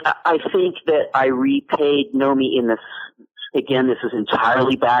 And I think that I repaid Nomi in this. Again, this is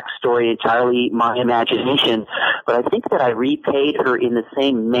entirely backstory, entirely my imagination, but I think that I repaid her in the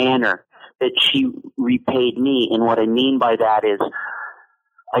same manner that she repaid me. And what I mean by that is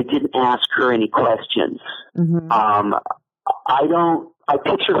I didn't ask her any questions. Mm-hmm. I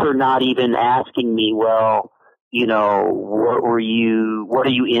picture her not even asking me, well, what are you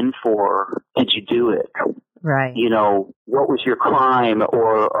in for? Did you do it? Right. What was your crime,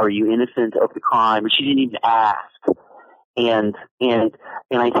 or are you innocent of the crime? She didn't even ask. And I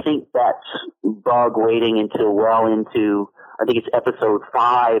think that's Bug waiting until well into, I think it's episode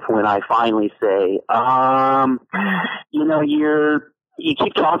 5 when I finally say, you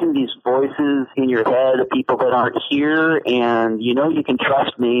keep talking to these voices in your head of people that aren't here, and you can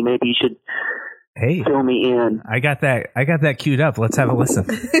trust me. Maybe you should fill me in. I got that queued up. Let's have a listen.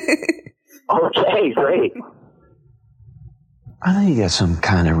 Okay, great. I think you got some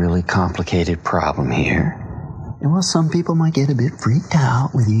kind of really complicated problem here. And while some people might get a bit freaked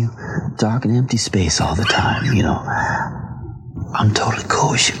out with you talking empty space all the time, I'm totally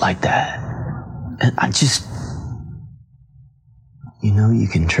cool with shit like that. And I just, you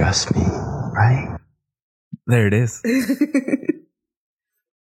can trust me, right? There it is.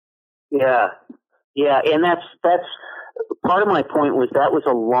 Yeah, and that's part of my point was that was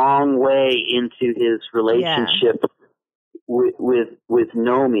a long way into his relationship with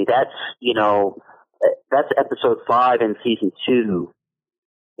Nomi. That's episode 5 in season 2,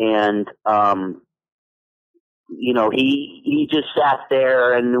 and he just sat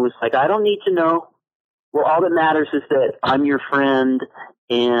there and was like, I don't need to know. Well, all that matters is that I'm your friend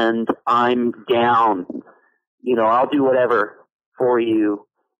and I'm down. I'll do whatever for you.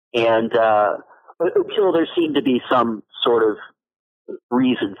 And until there seemed to be some sort of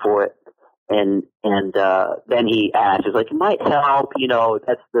reason for it. And then he asked, it's like, it might help,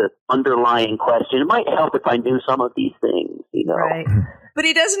 that's the underlying question. It might help if I knew some of these things, Right. But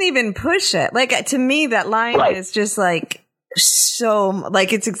he doesn't even push it. Like, to me, that line is just like,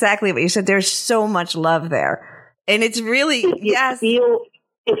 it's exactly what you said. There's so much love there. And it's really, if you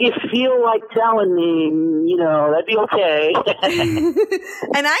feel like telling me, that'd be okay.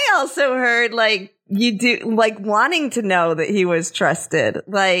 And I also heard, you do, wanting to know that he was trusted.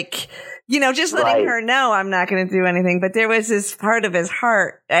 Just letting her know I'm not going to do anything. But there was this part of his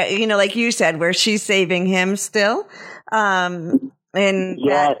heart, like you said, where she's saving him still.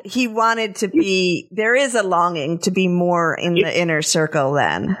 That he wanted to be, there is a longing to be more in the inner circle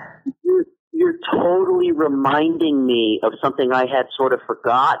then. You're totally reminding me of something I had sort of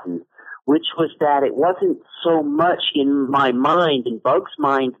forgotten, which was that it wasn't so much in my mind, in Bug's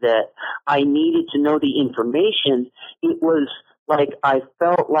mind, that I needed to know the information. It was like I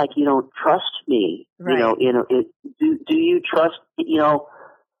felt like you don't trust me. Right. Do you trust? You.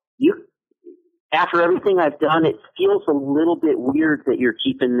 After everything I've done, it feels a little bit weird that you're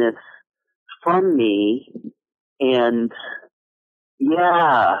keeping this from me, and.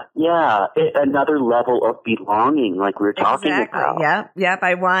 Yeah. Another level of belonging, like we were talking about. Yep.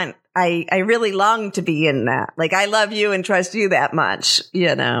 I really long to be in that. Like, I love you and trust you that much,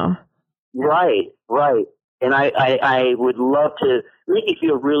 Right. And I would love to make you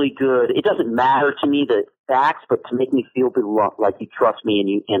feel really good. It doesn't matter to me the facts, but to make me feel like you trust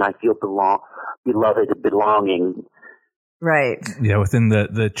me and I feel beloved, belonging. Right. Yeah, within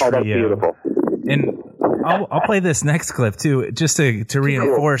the trio. Oh, that's beautiful. And I'll play this next clip too, just to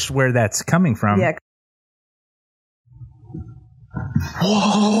reinforce where that's coming from. Yeah.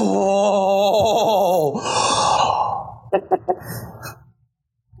 Whoa!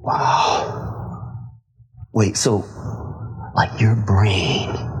 Wow. Wait, so, like, your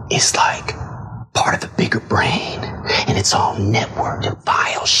brain is like part of a bigger brain, and it's all networked and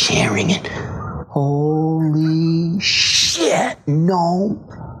file sharing and holy shit, no.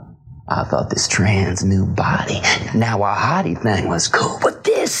 I thought this trans new body, now a hottie thing was cool, but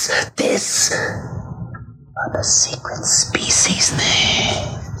this, the secret species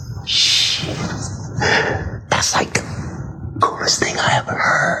thing, shit, that's like the coolest thing I ever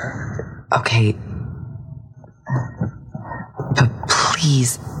heard. Okay. But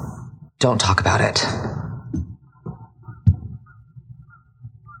please don't talk about it.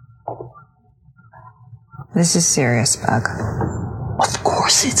 This is serious, Bug. Of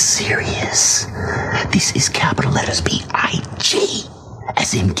course it's serious. This is capital letters B-I-G,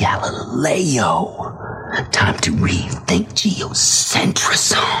 as in Galileo. Time to rethink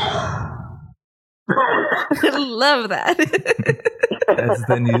geocentrism. I love that. As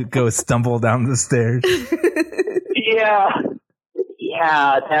then you go stumble down the stairs. Yeah,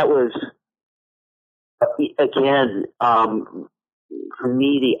 that was, again, for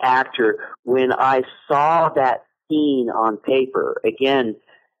me, the actor, when I saw that scene on paper, again,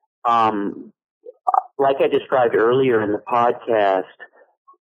 like I described earlier in the podcast,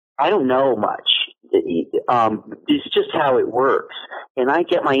 I don't know much. It's just how it works. And I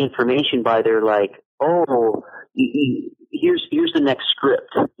get my information by they're like, oh, here's the next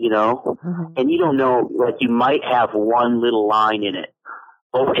script, you know? Mm-hmm. And you don't know, like, you might have one little line in it.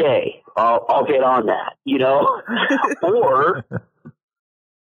 Okay, I'll get on that, you know?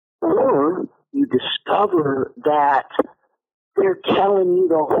 or you discover that they're telling you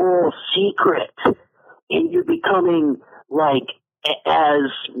the whole secret, and you're becoming, like, as,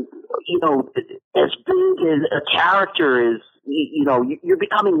 you know, as big as a character is, you know, you're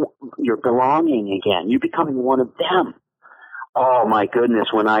belonging again. You're becoming one of them. Oh my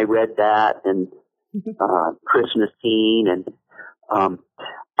goodness, when I read that and Christmas scene, and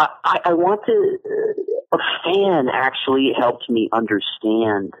I want to, a fan actually helped me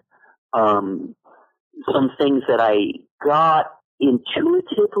understand some things that I got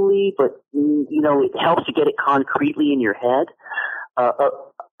intuitively, but, you know, it helps to get it concretely in your head.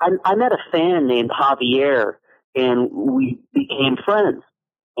 I met a fan named Javier, and we became friends.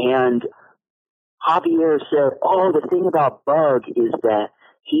 And Javier said, oh, the thing about Bug is that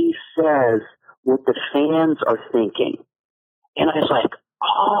he says what the fans are thinking. And I was like,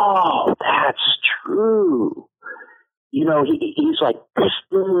 oh, that's true. You know, he's like, this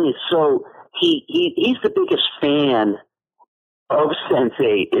thing is so, he's the biggest fan of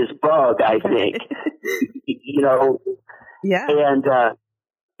Sense8 is Bug, I think. You know? Yeah. And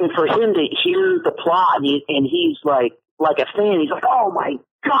for him to hear the plot, and he's like a fan, he's like, oh my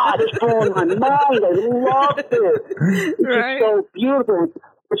God, it's blowing my mind. I love this. It's right. just so beautiful.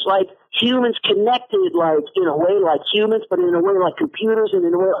 It's like humans connected, like, in a way like humans, but in a way like computers, and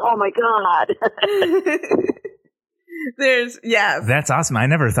in a way, oh my God. That's awesome. I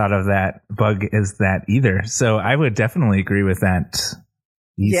never thought of that Bug as that either. So I would definitely agree with that.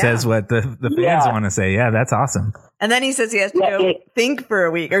 He says what the fans want to say. Yeah, that's awesome. And then he says he has to go think for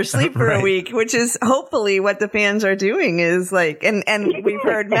a week or sleep for a week, which is hopefully what the fans are doing is like, and we've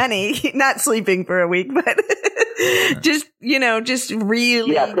heard many, not sleeping for a week, but just, you know, just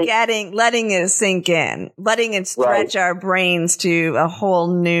really letting it sink in, letting it stretch our brains to a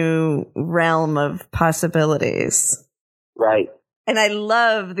whole new realm of possibilities. Right. And I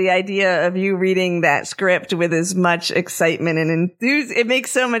love the idea of you reading that script with as much excitement and enthusiasm. It makes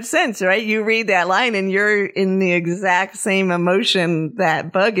so much sense, right? You read that line and you're in the exact same emotion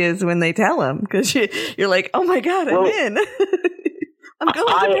that Bug is when they tell him. Because you're like, oh my God, I'm in. I'm going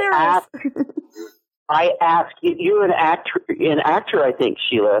to Paris. I asked, you're an actor, I think,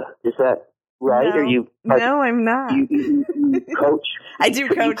 Sheila. Is that right? No, Are you? No, I'm not. You coach? I do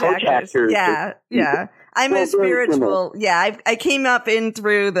coach actors. Yeah. I'm a spiritual. Yeah, I came up in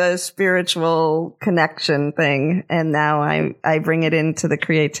through the spiritual connection thing, and now I bring it into the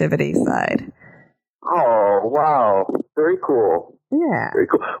creativity side. Oh, wow. Very cool. Yeah. Very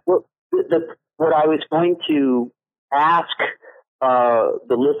cool. Well, what I was going to ask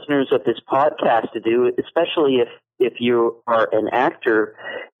the listeners of this podcast to do, especially if you are an actor,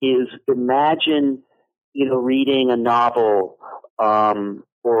 is imagine, you know, reading a novel,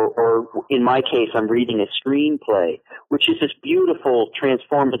 or in my case, I'm reading a screenplay, which is this beautiful,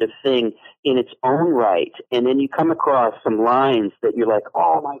 transformative thing in its own right. And then you come across some lines that you're like,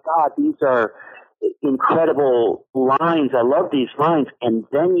 oh my God, these are, incredible lines. I love these lines. And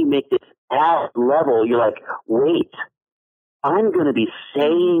then you make this add level. You're like, wait, I'm going to be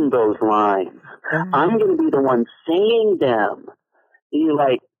saying those lines. I'm going to be the one saying them. And you're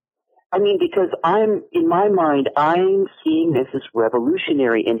like, I mean, because in my mind, I'm seeing this as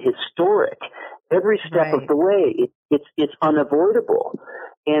revolutionary and historic every step of the way. It's unavoidable.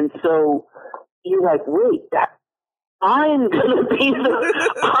 And so you're like, wait, I'm going to be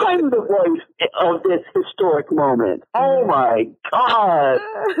I'm the voice of this historic moment. Oh my God.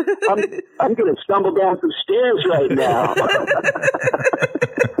 I'm going to stumble down some stairs right now.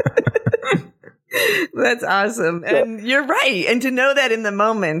 That's awesome. And you're right. And to know that in the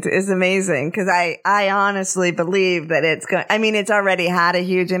moment is amazing, because I honestly believe that it's already had a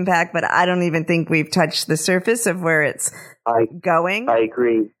huge impact, but I don't even think we've touched the surface of where it's going. I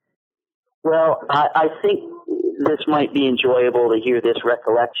agree. Well, I think this might be enjoyable to hear this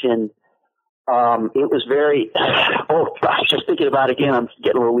recollection. It was very, oh gosh, just thinking about it again, I'm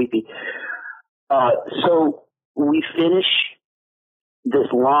getting a little weepy. So we finish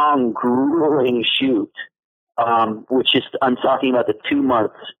this long, grueling shoot, which is, I'm talking about the 2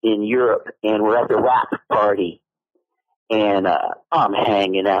 months in Europe, and we're at the wrap party, and I'm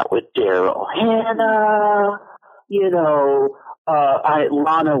hanging out with Daryl Hannah,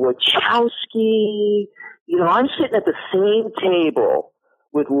 Lana Wachowski. I'm sitting at the same table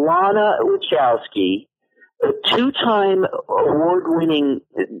with Lana Wachowski, a 2-time award-winning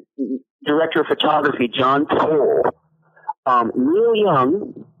director of photography, John Toll, Neil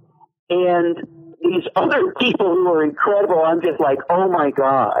Young, and these other people who are incredible. I'm just like, oh my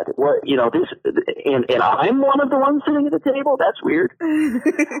God, what, this, and I'm one of the ones sitting at the table. That's weird.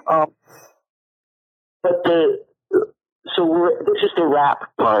 This is the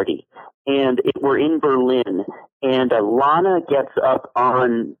wrap party, and we're in Berlin, and Lana gets up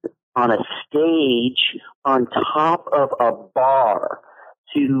on a stage on top of a bar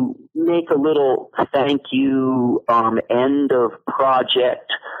to make a little thank you end of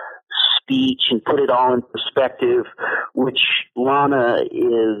project speech and put it all in perspective, which Lana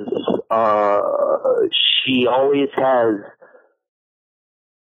is, she always has.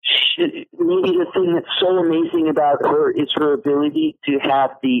 Maybe the thing that's so amazing about her is her ability to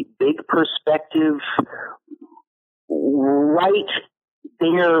have the big perspective right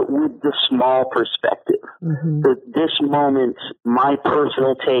there with the small perspective. Mm-hmm. This moment, my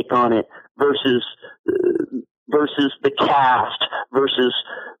personal take on it versus the cast versus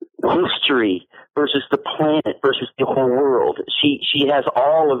history versus the planet versus the whole world. She has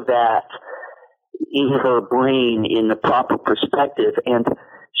all of that in her brain in the proper perspective. And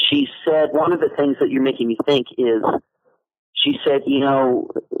she said, one of the things that you're making me think is, she said,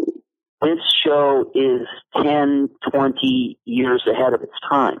 this show is 10, 20 years ahead of its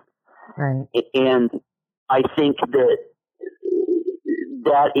time. Right. And I think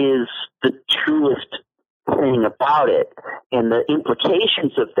that is the truest thing about it. And the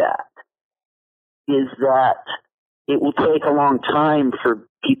implications of that is that it will take a long time for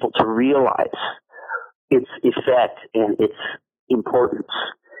people to realize its effect and its importance.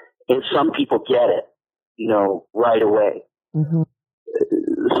 And some people get it, right away. Mm-hmm.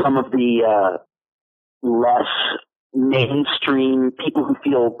 Some of the less mainstream people who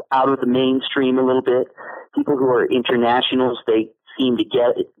feel out of the mainstream a little bit, people who are internationals, they seem to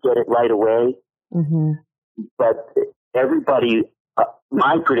get it right away. Mm-hmm. But everybody,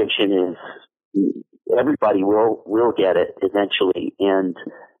 my prediction is everybody will get it eventually,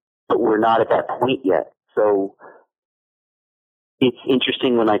 but we're not at that point yet. So it's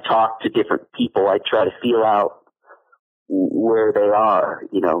interesting when I talk to different people, I try to feel out where they are.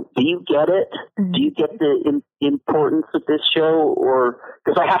 Do you get it? Mm-hmm. Do you get the importance of this show? Or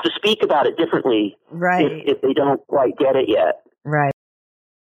because I have to speak about it differently, right? If they don't quite get it yet, right?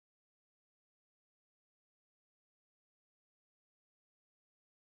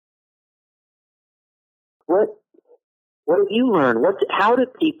 What have you learned? How do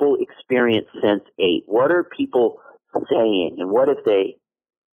people experience Sense8? What are people saying, and what if they?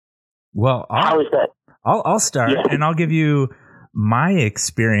 Well, how is that? I'll start, and I'll give you my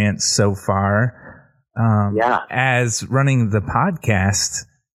experience so far. As running the podcast,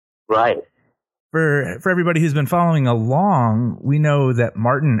 right? For everybody who's been following along, we know that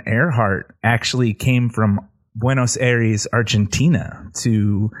Martin Earhart actually came from Buenos Aires, Argentina,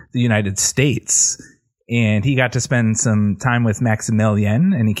 to the United States. And he got to spend some time with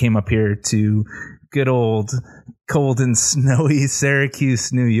Maximilian, and he came up here to good old cold and snowy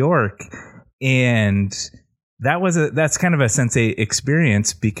Syracuse, New York. And that's kind of a Sense8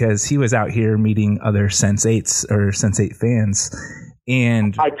 experience, because he was out here meeting other Sense8s or Sense8 fans.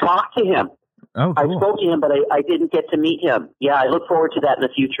 And I talked to him. Oh, cool. I spoke to him, but I didn't get to meet him. Yeah, I look forward to that in the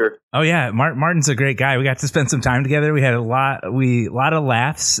future. Oh yeah, Martin's a great guy. We got to spend some time together. We had a lot of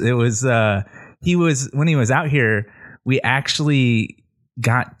laughs. It was when he was out here, we actually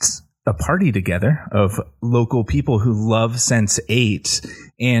got a party together of local people who love Sense8,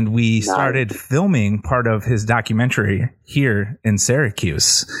 and we started filming part of his documentary here in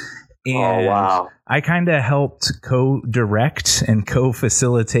Syracuse. And oh, wow. I kind of helped co-direct and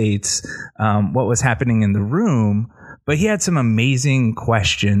co-facilitate what was happening in the room, but he had some amazing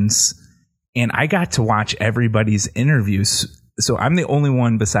questions, and I got to watch everybody's interviews. So I'm the only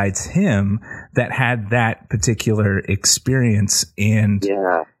one besides him that had that particular experience, and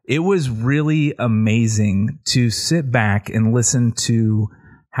it was really amazing to sit back and listen to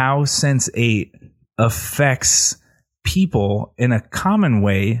how Sense8 affects people in a common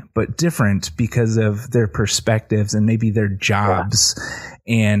way, but different because of their perspectives and maybe their jobs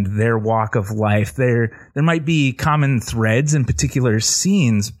and their walk of life. There might be common threads in particular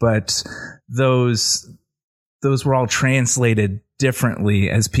scenes, but those were all translated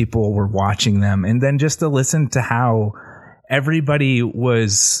differently as people were watching them. And then just to listen to how everybody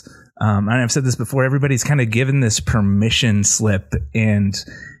was, and I've said this before, everybody's kind of given this permission slip, and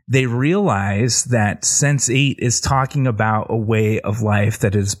they realize that Sense8 is talking about a way of life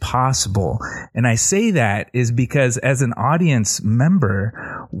that is possible. And I say that is because as an audience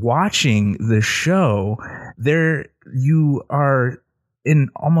member watching the show, you are in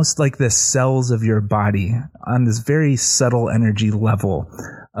almost like the cells of your body on this very subtle energy level,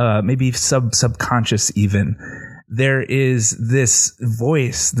 maybe subconscious even. There is this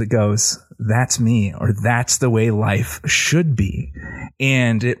voice that goes, that's me, or that's the way life should be.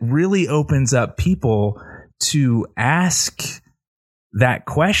 And it really opens up people to ask that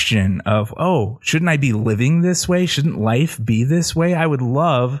question of, oh, shouldn't I be living this way? Shouldn't life be this way? I would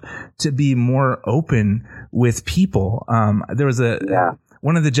love to be more open with people. There was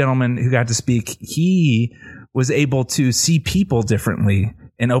one of the gentlemen who got to speak, he was able to see people differently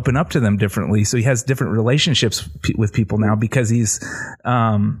and open up to them differently. So he has different relationships with people now because he's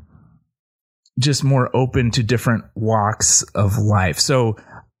just more open to different walks of life. So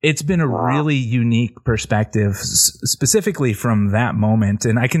it's been a really unique perspective, specifically from that moment.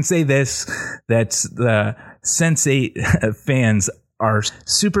 And I can say this, that the Sense8 fans are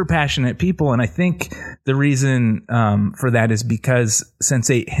super passionate people. And I think the reason for that is because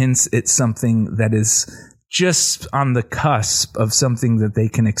Sense8 hints at something that is just on the cusp of something that they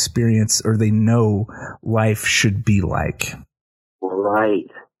can experience or they know life should be like.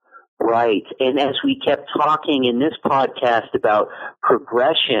 Right. And as we kept talking in this podcast about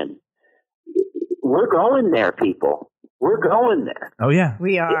progression, we're going there, people. We're going there. Oh, yeah.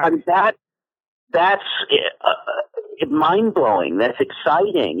 We are. I mean, that's mind-blowing. That's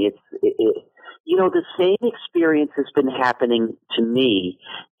exciting. The same experience has been happening to me,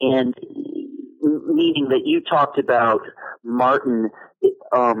 and meaning that you talked about Martin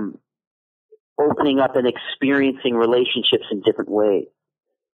opening up and experiencing relationships in different ways.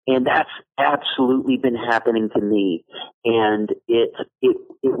 And that's absolutely been happening to me. And it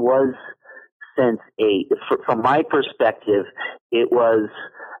was Sense8. From my perspective, it was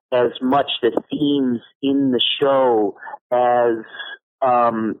as much the themes in the show as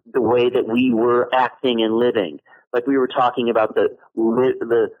the way that we were acting and living. Like we were talking about the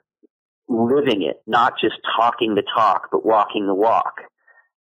living it, not just talking the talk, but walking the walk.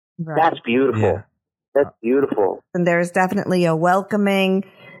 Right. That's beautiful. Yeah. That's beautiful. And there's definitely a welcoming,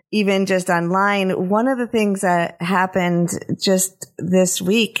 even just online. One of the things that happened just this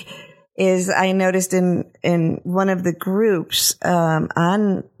week is I noticed in one of the groups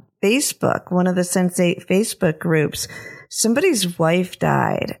on Facebook, one of the Sense8 Facebook groups, somebody's wife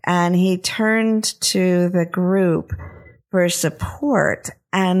died, and he turned to the group for support,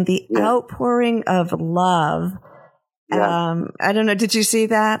 and the outpouring of love. I don't know. Did you see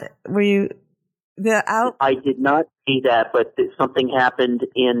that? Were you I did not see that, but something happened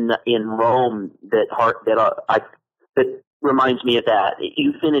in Rome that reminds me of that.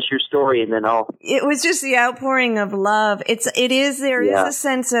 You finish your story and then I'll. It was just the outpouring of love. There is a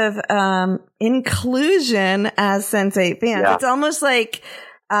sense of inclusion as Sense8 fans. Yeah. It's almost like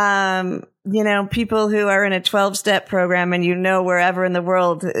people who are in a 12-step program, and wherever in the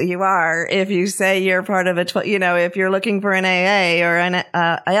world you are, if you say you're part of if you're looking for an AA or an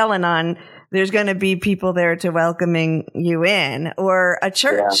Al-Anon, there's going to be people there to welcoming you in, or a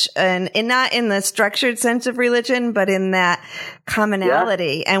church, and not in the structured sense of religion, but in that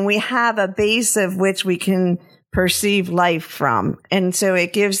commonality. Yeah. And we have a base of which we can perceive life from. And so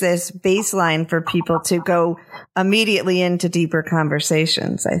it gives this baseline for people to go immediately into deeper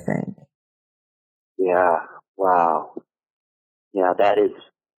conversations, I think. Yeah. Wow. Yeah, that is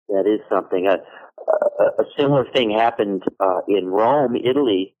something. A similar thing happened in Rome,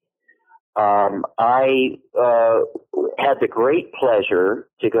 Italy. I had the great pleasure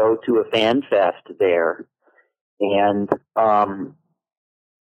to go to a fan fest there, and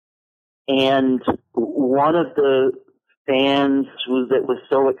one of the fans that was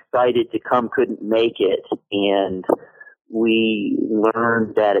so excited to come couldn't make it, and we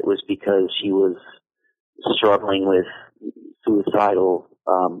learned that it was because she was struggling with suicidal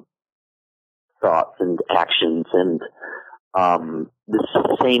thoughts and actions, and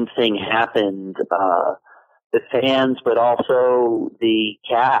the same thing happened. The fans, but also the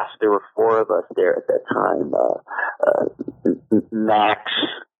cast. There were 4 of us there at that time: Max,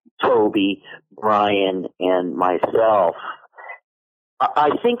 Toby, Brian, and myself. I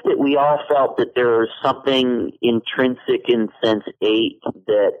think that we all felt that there is something intrinsic in Sense8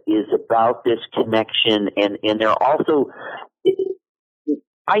 that is about this connection, and there are also,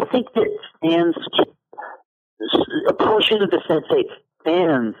 I think that fans, a portion of the Sense8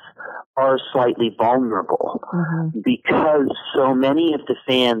 fans are slightly vulnerable because so many of the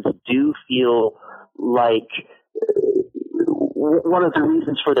fans do feel like one of the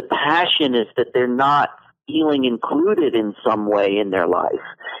reasons for the passion is that they're not feeling included in some way in their life,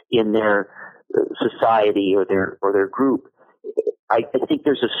 in their society or their group. I think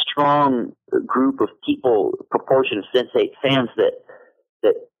there's a strong group of people, proportion of Sense8 fans that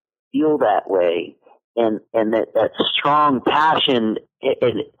feel that way, and that strong passion,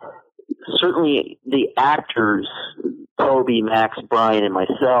 and certainly the actors, Toby, Max, Brian, and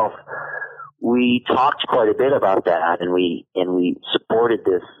myself, we talked quite a bit about that, and we supported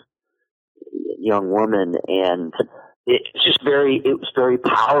this young woman, and it was very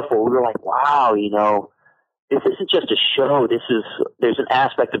powerful. We were like, wow, this isn't just a show. There's an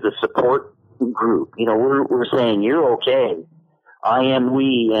aspect of the support group. We're saying you're okay. I am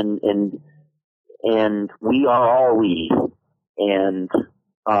we, and we are all we, and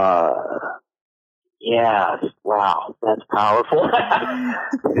yeah, wow, that's powerful.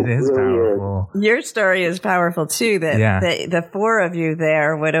 It is really powerful. Your story is powerful too. That the 4 of you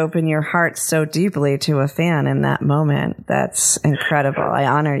there would open your heart so deeply to a fan in that moment. That's incredible. I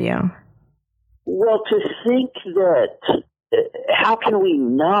honor you. Well, to think that, how can we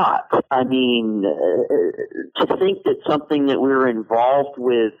not? I mean, to think that something that we were involved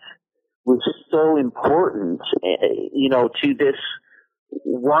with was so important, to this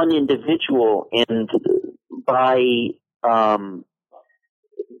one individual, and by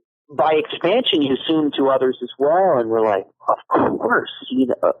expansion, you assume to others as well. And we're like, of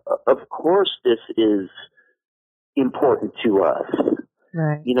course, this is important to us.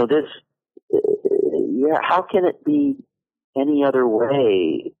 Right. How can it be any other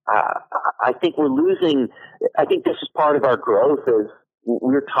way? I think we're losing. I think this is part of our growth as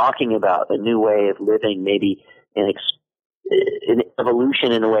we're talking about a new way of living, maybe an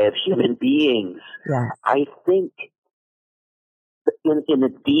evolution in the way of human beings. Yeah. I think in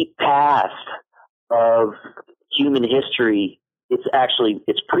the deep past of human history, it's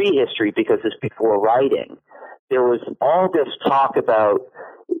prehistory because it's before writing. There was all this talk about,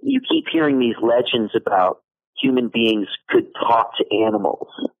 you keep hearing these legends about human beings could talk to animals.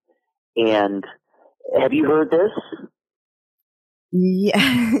 And have you heard this?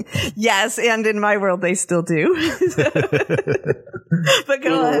 Yeah. Yes, and in my world they still do. But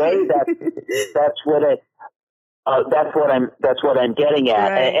go on. In a way, that's what I'm getting at.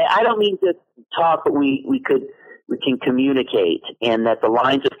 Right. I don't mean to talk, but we can communicate, and that the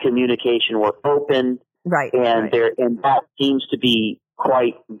lines of communication were open. Right. And that seems to be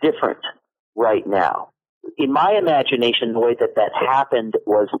quite different right now. In my imagination, the way that happened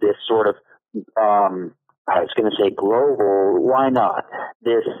was this sort of, I was going to say global. Why not?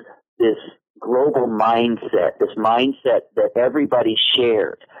 This global mindset, this mindset that everybody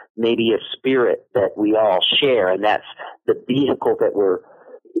shared, maybe a spirit that we all share, and that's the vehicle that we're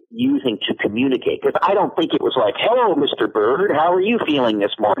using to communicate. Because I don't think it was like, "Hello, Mr. Bird, how are you feeling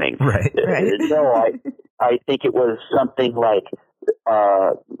this morning?" Right. No, I think it was something like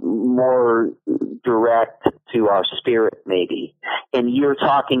more direct to our spirit, maybe. And you're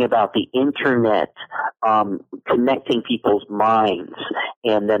talking about the internet connecting people's minds,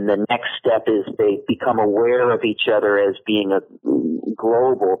 and then the next step is they become aware of each other as being a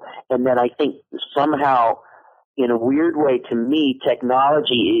global. And then I think somehow, in a weird way, to me,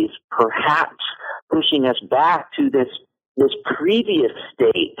 technology is perhaps pushing us back to this previous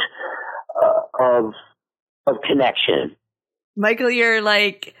state of connection. Michael, you're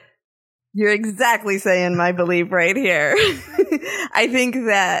like You're exactly saying my belief right here. I think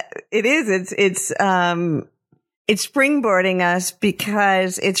that it is. It's springboarding us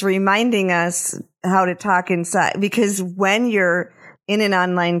because it's reminding us how to talk inside. Because when you're in an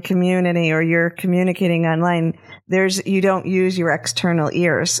online community or you're communicating online, you don't use your external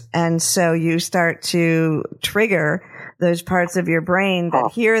ears. And so you start to trigger those parts of your brain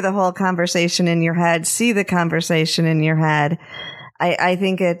that hear the whole conversation in your head, see the conversation in your head. I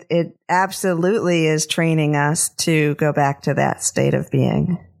think it absolutely is training us to go back to that state of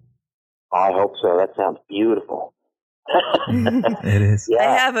being. I hope so. That sounds beautiful. It is. Yeah.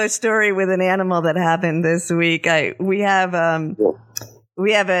 I have a story with an animal that happened this week. We have an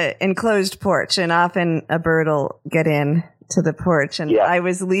enclosed porch, and often a bird will get in to the porch. And I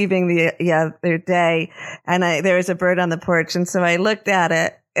was leaving the other day, and there was a bird on the porch, and so I looked at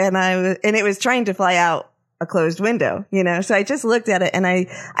it, and it was trying to fly out a closed window, So I just looked at it, and I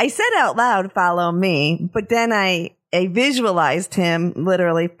said out loud, "Follow me," but then I visualized him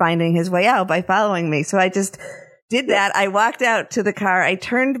literally finding his way out by following me. So I just did that. I walked out to the car. I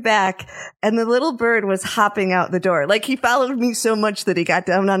turned back, and the little bird was hopping out the door. Like, he followed me so much that he got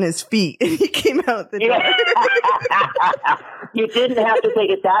down on his feet and he came out the door. You didn't have to take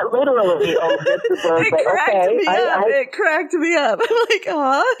it that literally. Oh, Mr. Bird, It cracked me up. It cracked me up. I'm like,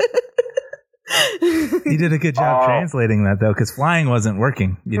 aw. You did a good job translating that, though, because flying wasn't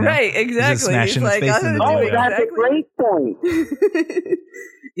working. Right, exactly. Just smashing his face in the door. That's a great point.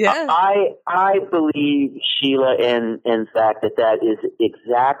 Yeah. I believe, Sheila, in fact, that is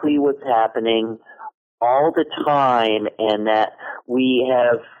exactly what's happening all the time, and that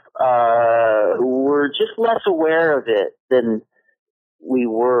we're just less aware of it than we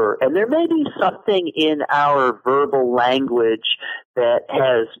were. And there may be something in our verbal language that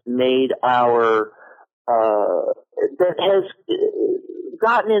has made that has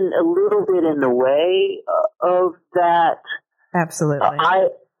gotten in a little bit in the way of that. Absolutely.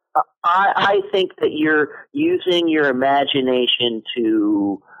 I think that you're using your imagination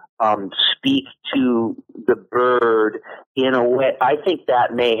to speak to the bird in a way. I think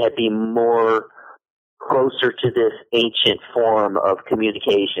that may have been more closer to this ancient form of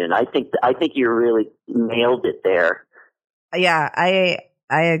communication. I think you really nailed it there. Yeah, I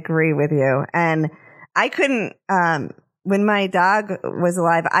agree with you. And I couldn't, when my dog was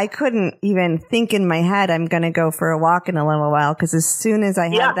alive, I couldn't even think in my head, I'm going to go for a walk in a little while, because as soon as I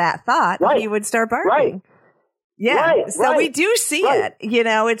had that thought, he would start barking. Right. Yeah. So we do see it.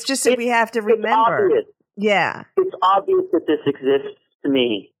 It's just that we have to remember. It's obvious. Yeah. It's obvious that this exists to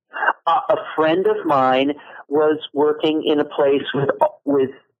me. A friend of mine was working in a place with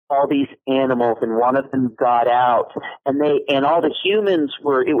all these animals, and one of them got out, and all the humans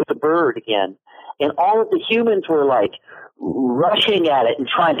it was a bird again, and all of the humans were like rushing at it and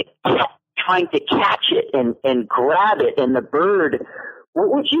trying to catch it and grab it, and the bird, what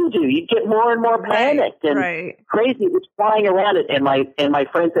would you do? You'd get more and more panicked and crazy. It was flying around it, and my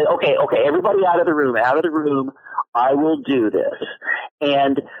friend said, okay, everybody out of the room. I will do this.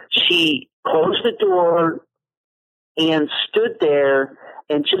 And she closed the door and stood there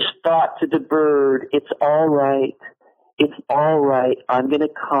and just thought to the bird, it's all right. I'm going to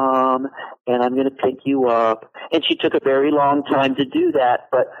come and I'm going to pick you up. And she took a very long time to do that.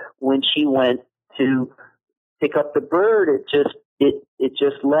 But when she went to pick up the bird, it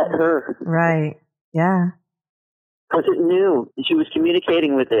just let her. Right. Yeah. Because it knew she was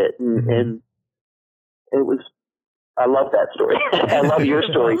communicating with it. And it was, I love that story. I love your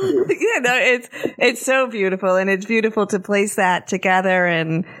story too. Yeah, no, it's so beautiful, and it's beautiful to place that together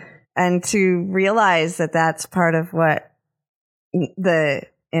and to realize that that's part of what the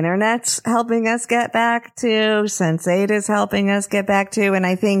internet's helping us get back to, Sense8 is helping us get back to, and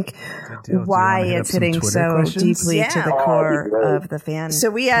I think why it's hitting so deeply to the core of the fan. So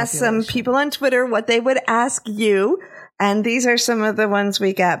we asked some people on Twitter what they would ask you, and these are some of the ones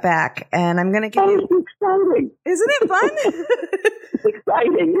we got back. And I'm going to give you... Exciting. Isn't it fun? It's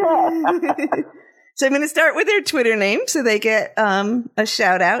exciting, yeah. So I'm going to start with their Twitter name so they get a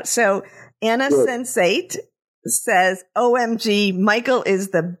shout out. So Anna Sense8 says, OMG, Michael is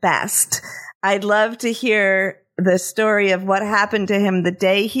the best. I'd love to hear the story of what happened to him the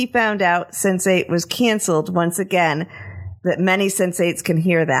day he found out Sense8 was canceled once again. That many Sense8s can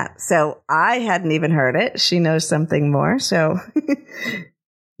hear that. So I hadn't even heard it. She knows something more. So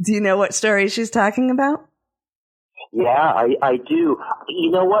do you know what story she's talking about? Yeah, I do. You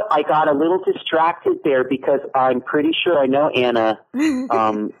know what? I got a little distracted there because I'm pretty sure I know Anna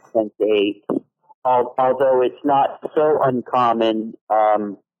Sense8. Although it's not so uncommon.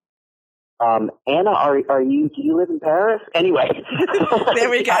 Anna, do you live in Paris? Anyway. There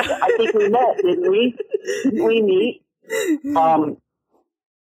we go. I think we met, didn't we? Didn't we meet?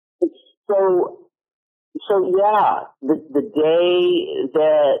 So yeah, the day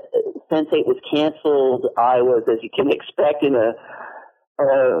that Sense8 was canceled, I was, as you can expect, in a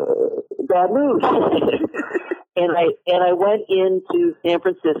bad mood. and I went into San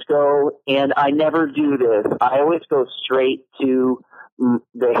Francisco, and I never do this. I always go straight to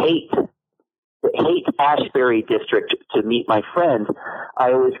the Haight Ashbury district to meet my friends.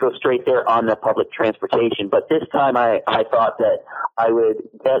 I always go straight there on the public transportation. But this time I thought that I would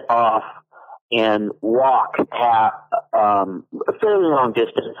get off and walk a fairly long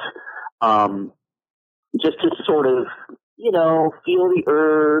distance, just to sort of, feel the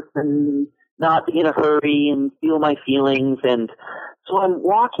earth and not be in a hurry and feel my feelings. And so I'm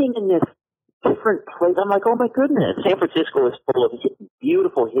walking in this different place. I'm like, oh my goodness, San Francisco is full of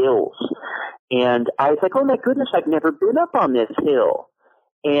beautiful hills. And I was like, oh my goodness, I've never been up on this hill.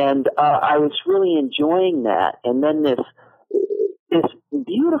 And I was really enjoying that. And then this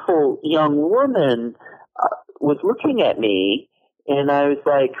beautiful young woman was looking at me, and I was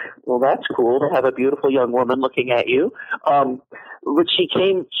like, well, that's cool to have a beautiful young woman looking at you. But she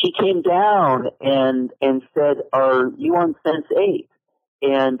came down and said, are you on Sense8?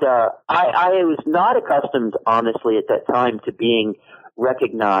 And I was not accustomed, honestly, at that time to being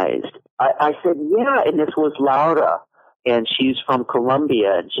recognized. I said, yeah, and this was Laura, and she's from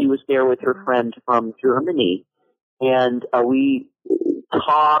Colombia, and she was there with her friend from Germany. And we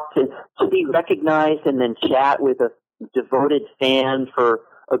talked to be recognized and then chat with a devoted fan for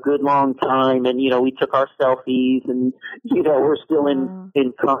a good long time. And, we took our selfies and, we're still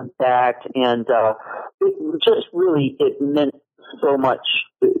in contact. And it just really, it meant so much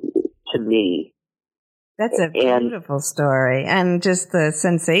to me. That's a beautiful story. And just the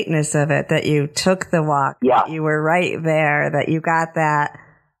Sense8-ness of it, that you took the walk, that you were right there, that you got that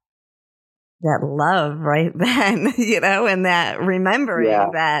love right then, and that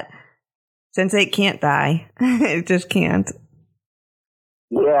remembering that Sense8 can't die. It just can't.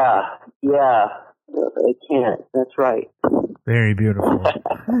 Yeah, it can't. That's right. Very beautiful.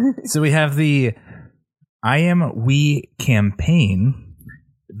 So we have the I Am We campaign.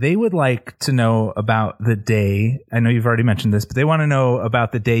 They would like to know about the day. I know you've already mentioned this, but they want to know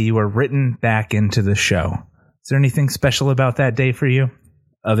about the day you were written back into the show. Is there anything special about that day for you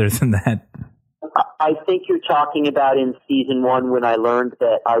other than that? I think you're talking about in season 1 when I learned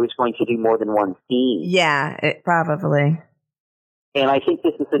that I was going to do more than one scene. Yeah, probably. And I think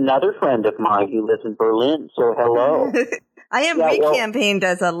this is another friend of mine who lives in Berlin. So hello. I Am We campaign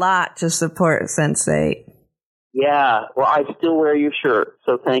does a lot to support Sense8. Yeah, well, I still wear your shirt,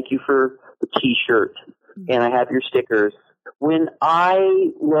 so thank you for the T-shirt, and I have your stickers. When I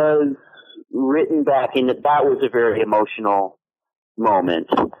was written back in, that was a very emotional moment.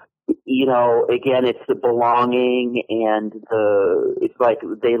 Again, it's the belonging, and it's like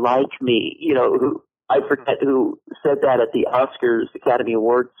they like me. I forget who said that at the Oscars Academy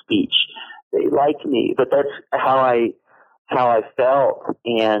Awards speech. They like me, but that's how I felt,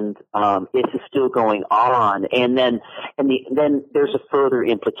 and this is still going on. And then there's a further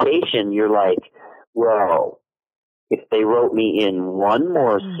implication. You're like, well, if they wrote me in one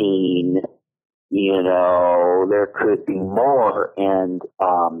more scene, there could be more. And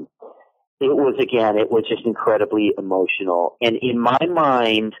it was just incredibly emotional. And in my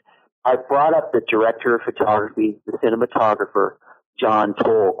mind, I brought up the director of photography, the cinematographer, John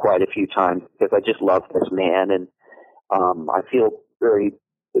Toll, quite a few times because I just love this man, and I feel very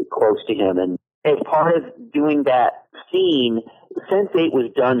close to him. And as part of doing that scene, Sense8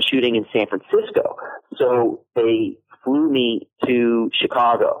 was done shooting in San Francisco. So they flew me to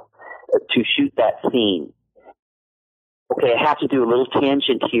Chicago to shoot that scene. Okay, I have to do a little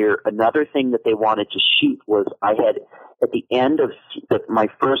tangent here. Another thing that they wanted to shoot was I had, at the end of my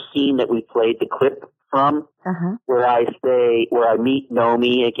first scene that we played the clip from, where I meet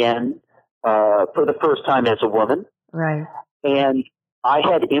Nomi again for the first time as a woman. Right. And I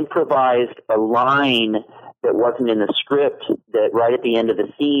had improvised a line that wasn't in the script, that right at the end of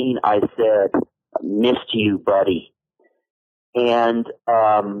the scene, I said, "Missed you, buddy." And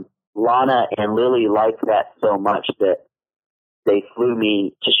Lana and Lily liked that so much that they flew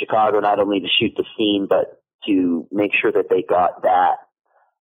me to Chicago not only to shoot the scene, but to make sure that they got that.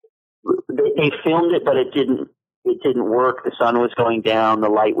 They filmed it, but it didn't work. The sun was going down, the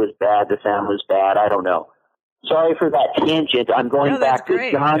light was bad, the sound was bad. I don't know. Sorry for that tangent. I'm going back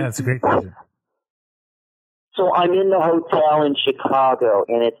to John. Yeah, that's a great tangent. So I'm in the hotel in Chicago,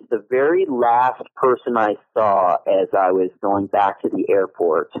 and it's the very last person I saw as I was going back to the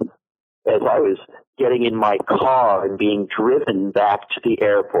airport. as I was getting in my car and being driven back to the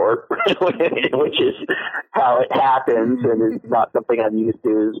airport, which is how it happens, and it's not something I'm used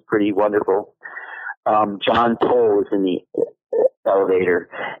to. It's pretty wonderful. John Toll was in the elevator,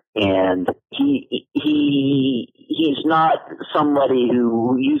 and he's not somebody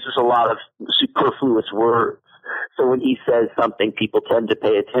who uses a lot of superfluous words. So when he says something, people tend to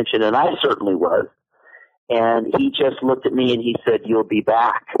pay attention, and I certainly was. And he just looked at me and he said, "You'll be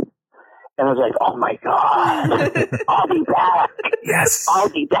back." And I was like, "Oh my God, I'll be back. Yes, I'll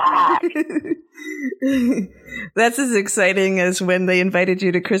be back." That's as exciting as when they invited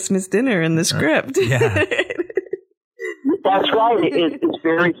you to Christmas dinner in the script. Yeah. That's right. It's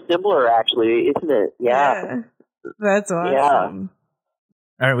very similar, actually, isn't it? Yeah. That's awesome.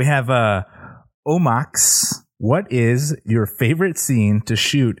 Yeah. All right, we have Omax. What is your favorite scene to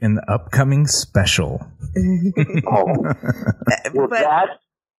shoot in the upcoming special? Well,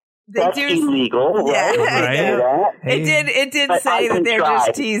 that's illegal, yeah, right? It did say that they're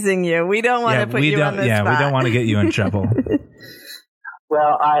just teasing you. We don't want to put you on the spot. Yeah, we don't want to get you in trouble.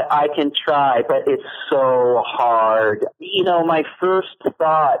 Well, I can try, but it's so hard. You know, my first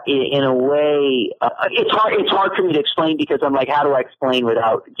thought, in a way, it's hard for me to explain because I'm like, how do I explain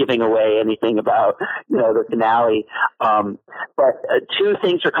without giving away anything about, the finale? But two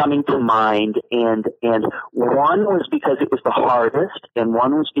things are coming to mind, and one was because it was the hardest, and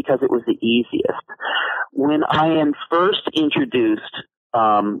one was because it was the easiest. When I am first introduced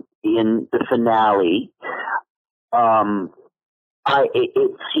in the finale,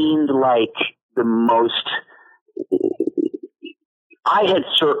 it seemed like the most, I had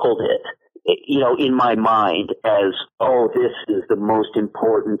circled it, in my mind as, oh, this is the most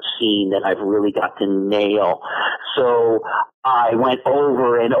important scene that I've really got to nail. So I went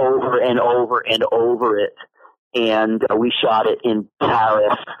over and over and over and over it, and we shot it in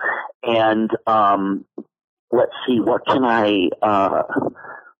Paris. And let's see, what can I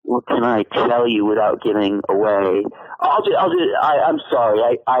tell you without giving away? I'm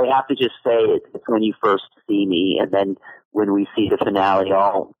sorry. I have to just say it's when you first see me, and then when we see the finale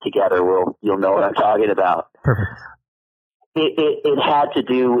all together, you'll know what I'm talking about. Perfect. It had to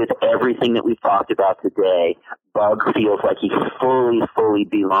do with everything that we've talked about today. Bug feels like he fully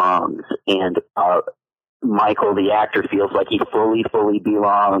belongs, and Michael, the actor, feels like he fully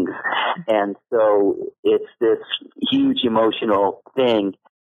belongs. And so it's this huge emotional thing.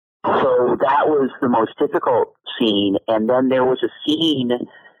 So that was the most difficult scene. And then there was a scene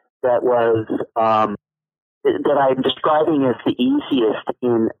that was, that I'm describing as the easiest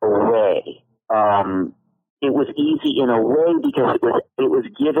in a way. It was easy in a way because it was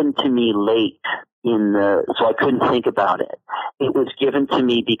given to me late so I couldn't think about it. It was given to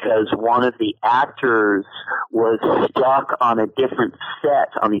me because one of the actors was stuck on a different set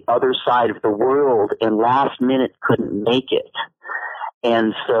on the other side of the world and last minute couldn't make it.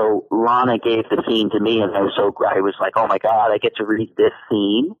 And so Lana gave the scene to me, and I was like, oh my God, I get to read this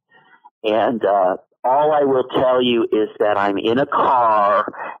scene. And all I will tell you is that I'm in a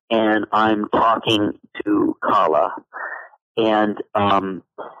car and I'm talking to Kala. And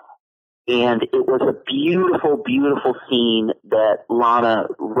it was a beautiful, beautiful scene that Lana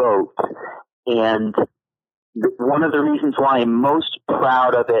wrote. And one of the reasons why I'm most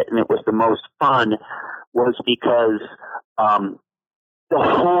proud of it, and it was the most fun, was because the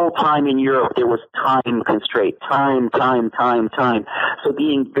whole time in Europe, there was time constraint. Time. So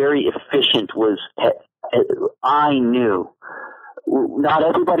being very efficient was, I knew. Not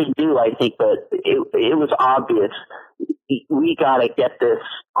everybody knew, I think, but it was obvious. We got to get this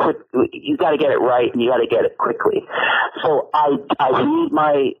quick. You got to get it right, and you got to get it quickly. So I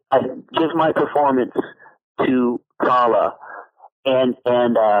give my performance to Kala, and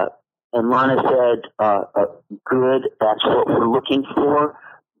Lana said, good, that's what we're looking for,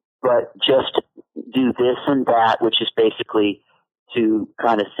 but just do this and that, which is basically to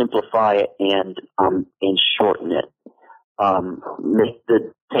kind of simplify it and shorten it, make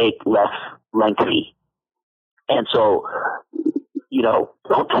the take less lengthy. And so,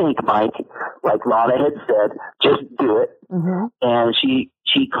 don't think, Mike, like Lana had said, just do it. Mm-hmm. And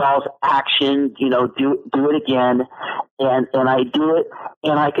she calls action, do it again. And I do it,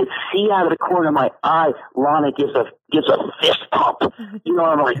 and I could see out of the corner of my eye, Lana gives a fist pump.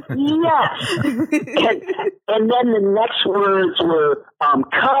 I'm like, yes. and then the next words were,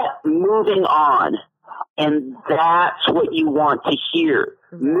 cut, moving on. And that's what you want to hear.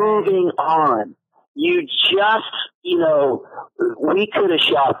 Right. Moving on. You just, we could have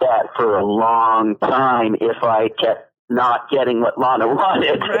shot that for a long time if I kept not getting what Lana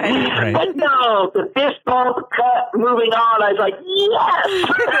wanted. Right. But no, the fist bump cut, moving on. I was like, yes.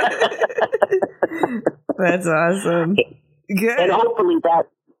 That's awesome. Good. And hopefully that's,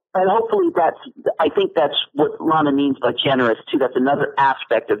 I think that's what Lana means by generous too. That's another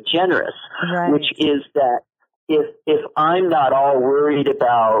aspect of generous, Right. which is that if I'm not all worried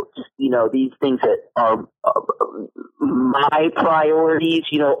about, these things that are my priorities,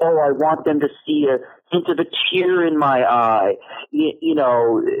 I want them to see a hint of a tear in my eye,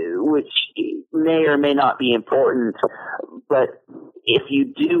 which may or may not be important, but if you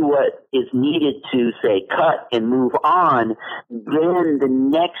do what is needed to, say, cut and move on, then the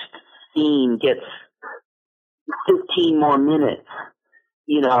next scene gets 15 more minutes,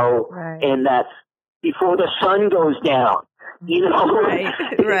 Right. and that's before the sun goes down, Right,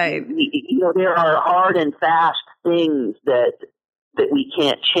 right. There are hard and fast things that we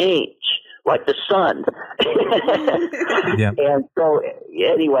can't change, like the sun. Yeah. And so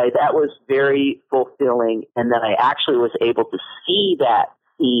anyway, that was very fulfilling. And then I actually was able to see that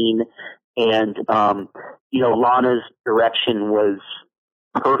scene, and, Lana's direction was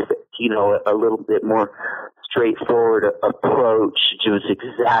perfect, a little bit more straightforward approach. It was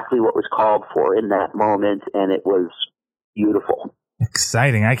exactly what was called for in that moment, and it was beautiful.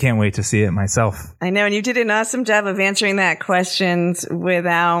 Exciting. I can't wait to see it myself. I know, and you did an awesome job of answering that questions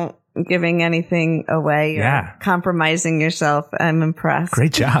without giving anything away or compromising yourself. I'm impressed.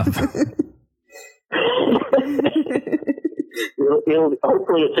 Great job.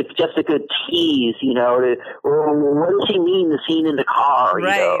 Hopefully it's just a good tease, what does he mean, the scene in the car?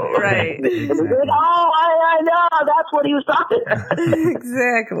 Right. I know, that's what he was talking about.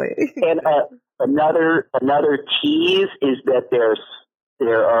 Exactly. And another tease is that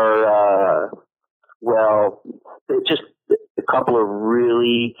there are just a couple of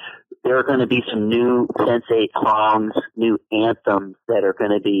there are going to be some new Sense8 songs, new anthems that are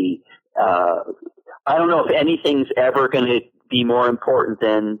going to be, I don't know if anything's ever going to be more important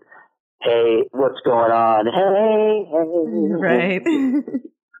than, hey, what's going on? Hey. Right.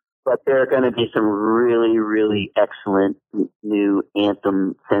 But there are going to be some really, really excellent new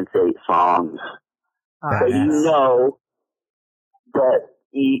anthem Sense8 songs. But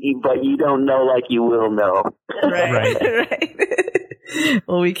but you don't know like you will know. Right.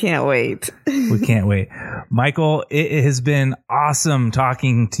 Well, we can't wait. We can't wait. Michael, it has been awesome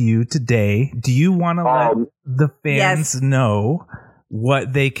talking to you today. Do you want to let the fans know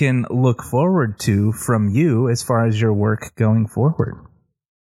what they can look forward to from you as far as your work going forward?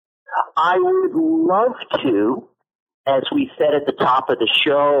 I would love to. As we said at the top of the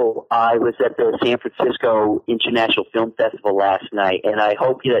show, I was at the San Francisco International Film Festival last night, and I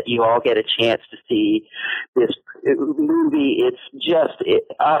hope that you all get a chance to see this movie. It's just,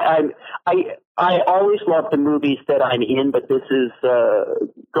 I always love the movies that I'm in, but this has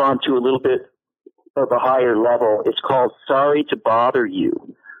gone to a little bit of a higher level. It's called Sorry to Bother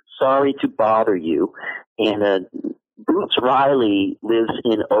You. Sorry to Bother You. And Boots Riley lives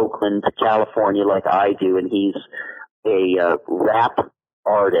in Oakland, California, like I do, and he's a rap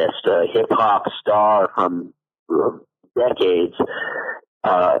artist, a hip-hop star from decades.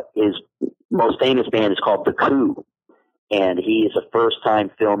 His most famous band is called The Coup, and he is a first-time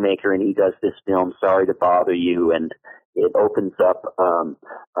filmmaker, and he does this film, Sorry to Bother You, and it opens up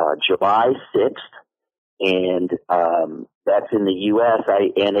July 6th, and that's in the U.S.,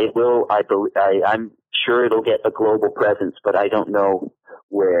 I'm sure it'll get a global presence, but I don't know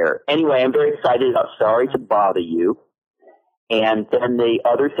where. Anyway, I'm very excited about Sorry to Bother You. And then the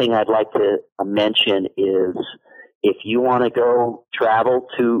other thing I'd like to mention is if you want to go travel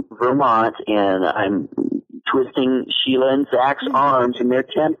to Vermont, and I'm twisting Sheila and Zach's arms and they're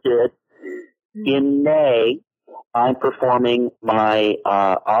tempted, in May, I'm performing my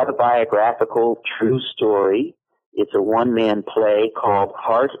autobiographical true story. It's a one-man play called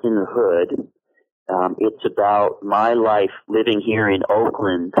Heart in the Hood. It's about my life living here in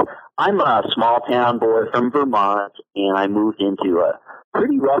Oakland. I'm a small-town boy from Vermont, and I moved into a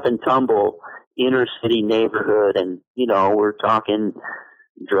pretty rough and tumble inner-city neighborhood, and, we're talking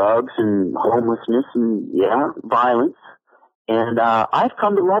drugs and homelessness and, violence. And I've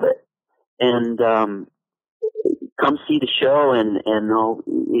come to love it. And come see the show, and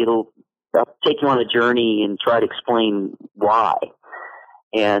it'll take you on a journey and try to explain why.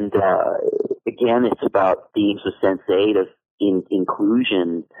 And again, it's about themes of Sense8, of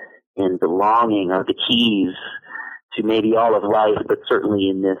inclusion and belonging, are the keys to maybe all of life, but certainly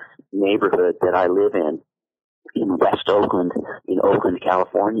in this neighborhood that I live in West Oakland, in Oakland,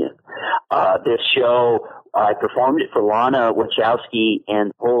 California. This show I performed it for Lana Wachowski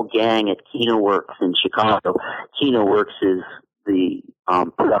and the whole gang at KinoWorks in Chicago. KinoWorks is the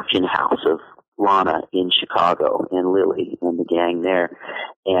production house of Lana in Chicago, and Lily and the gang there.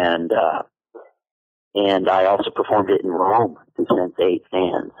 And I also performed it in Rome to Sense8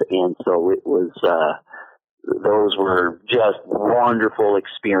 fans. And so it was, those were just wonderful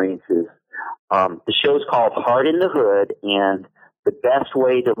experiences. The show's called Heart in the Hood, and the best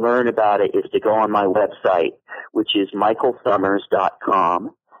way to learn about it is to go on my website, which is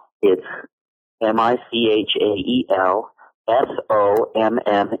michaelsommers.com. It's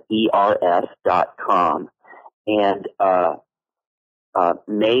MichaelSommers.com. And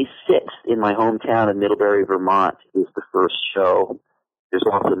May 6th in my hometown of Middlebury, Vermont is the first show. There's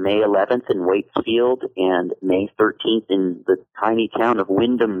also May 11th in Waitsfield and May 13th in the tiny town of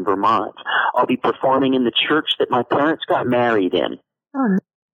Windham, Vermont. I'll be performing in the church that my parents got married in. Oh,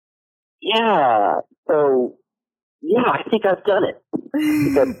 yeah. So, yeah, I think I've done it. I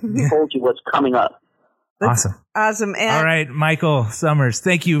think I've told you what's coming up. Awesome. Awesome. And all right, Michael Sommers,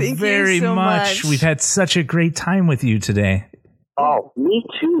 thank you very so much. We've had such a great time with you today. Oh, me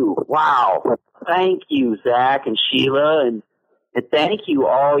too. Wow. Thank you, Zach and Sheila, and thank you,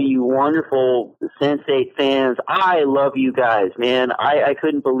 all you wonderful Sense8 fans. I love you guys, man. I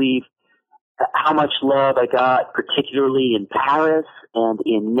couldn't believe how much love I got, particularly in Paris and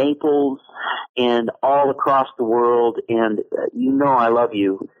in Naples and all across the world. And you know I love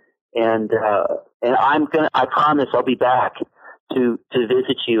you. And I promise I'll be back to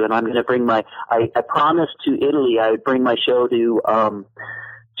visit you. And I'm gonna bring I promised to Italy I would bring my show to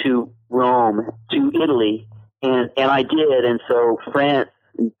Rome, to Italy. And I did, and so France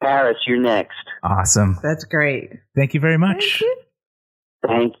and Paris, you're next. Awesome. That's great. Thank you very much.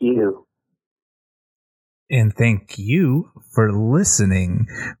 Thank you. And thank you for listening.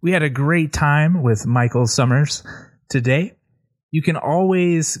 We had a great time with Michael Sommers today. You can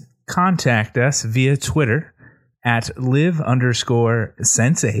always contact us via Twitter at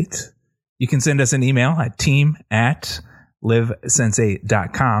live_sense8. You can send us an email at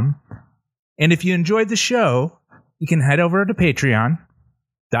team@livesense8.com. And if you enjoyed the show, you can head over to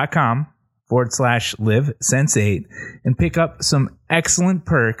patreon.com/livesense8 and pick up some excellent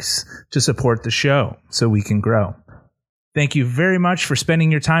perks to support the show so we can grow. Thank you very much for spending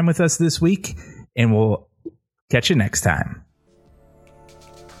your time with us this week, and we'll catch you next time.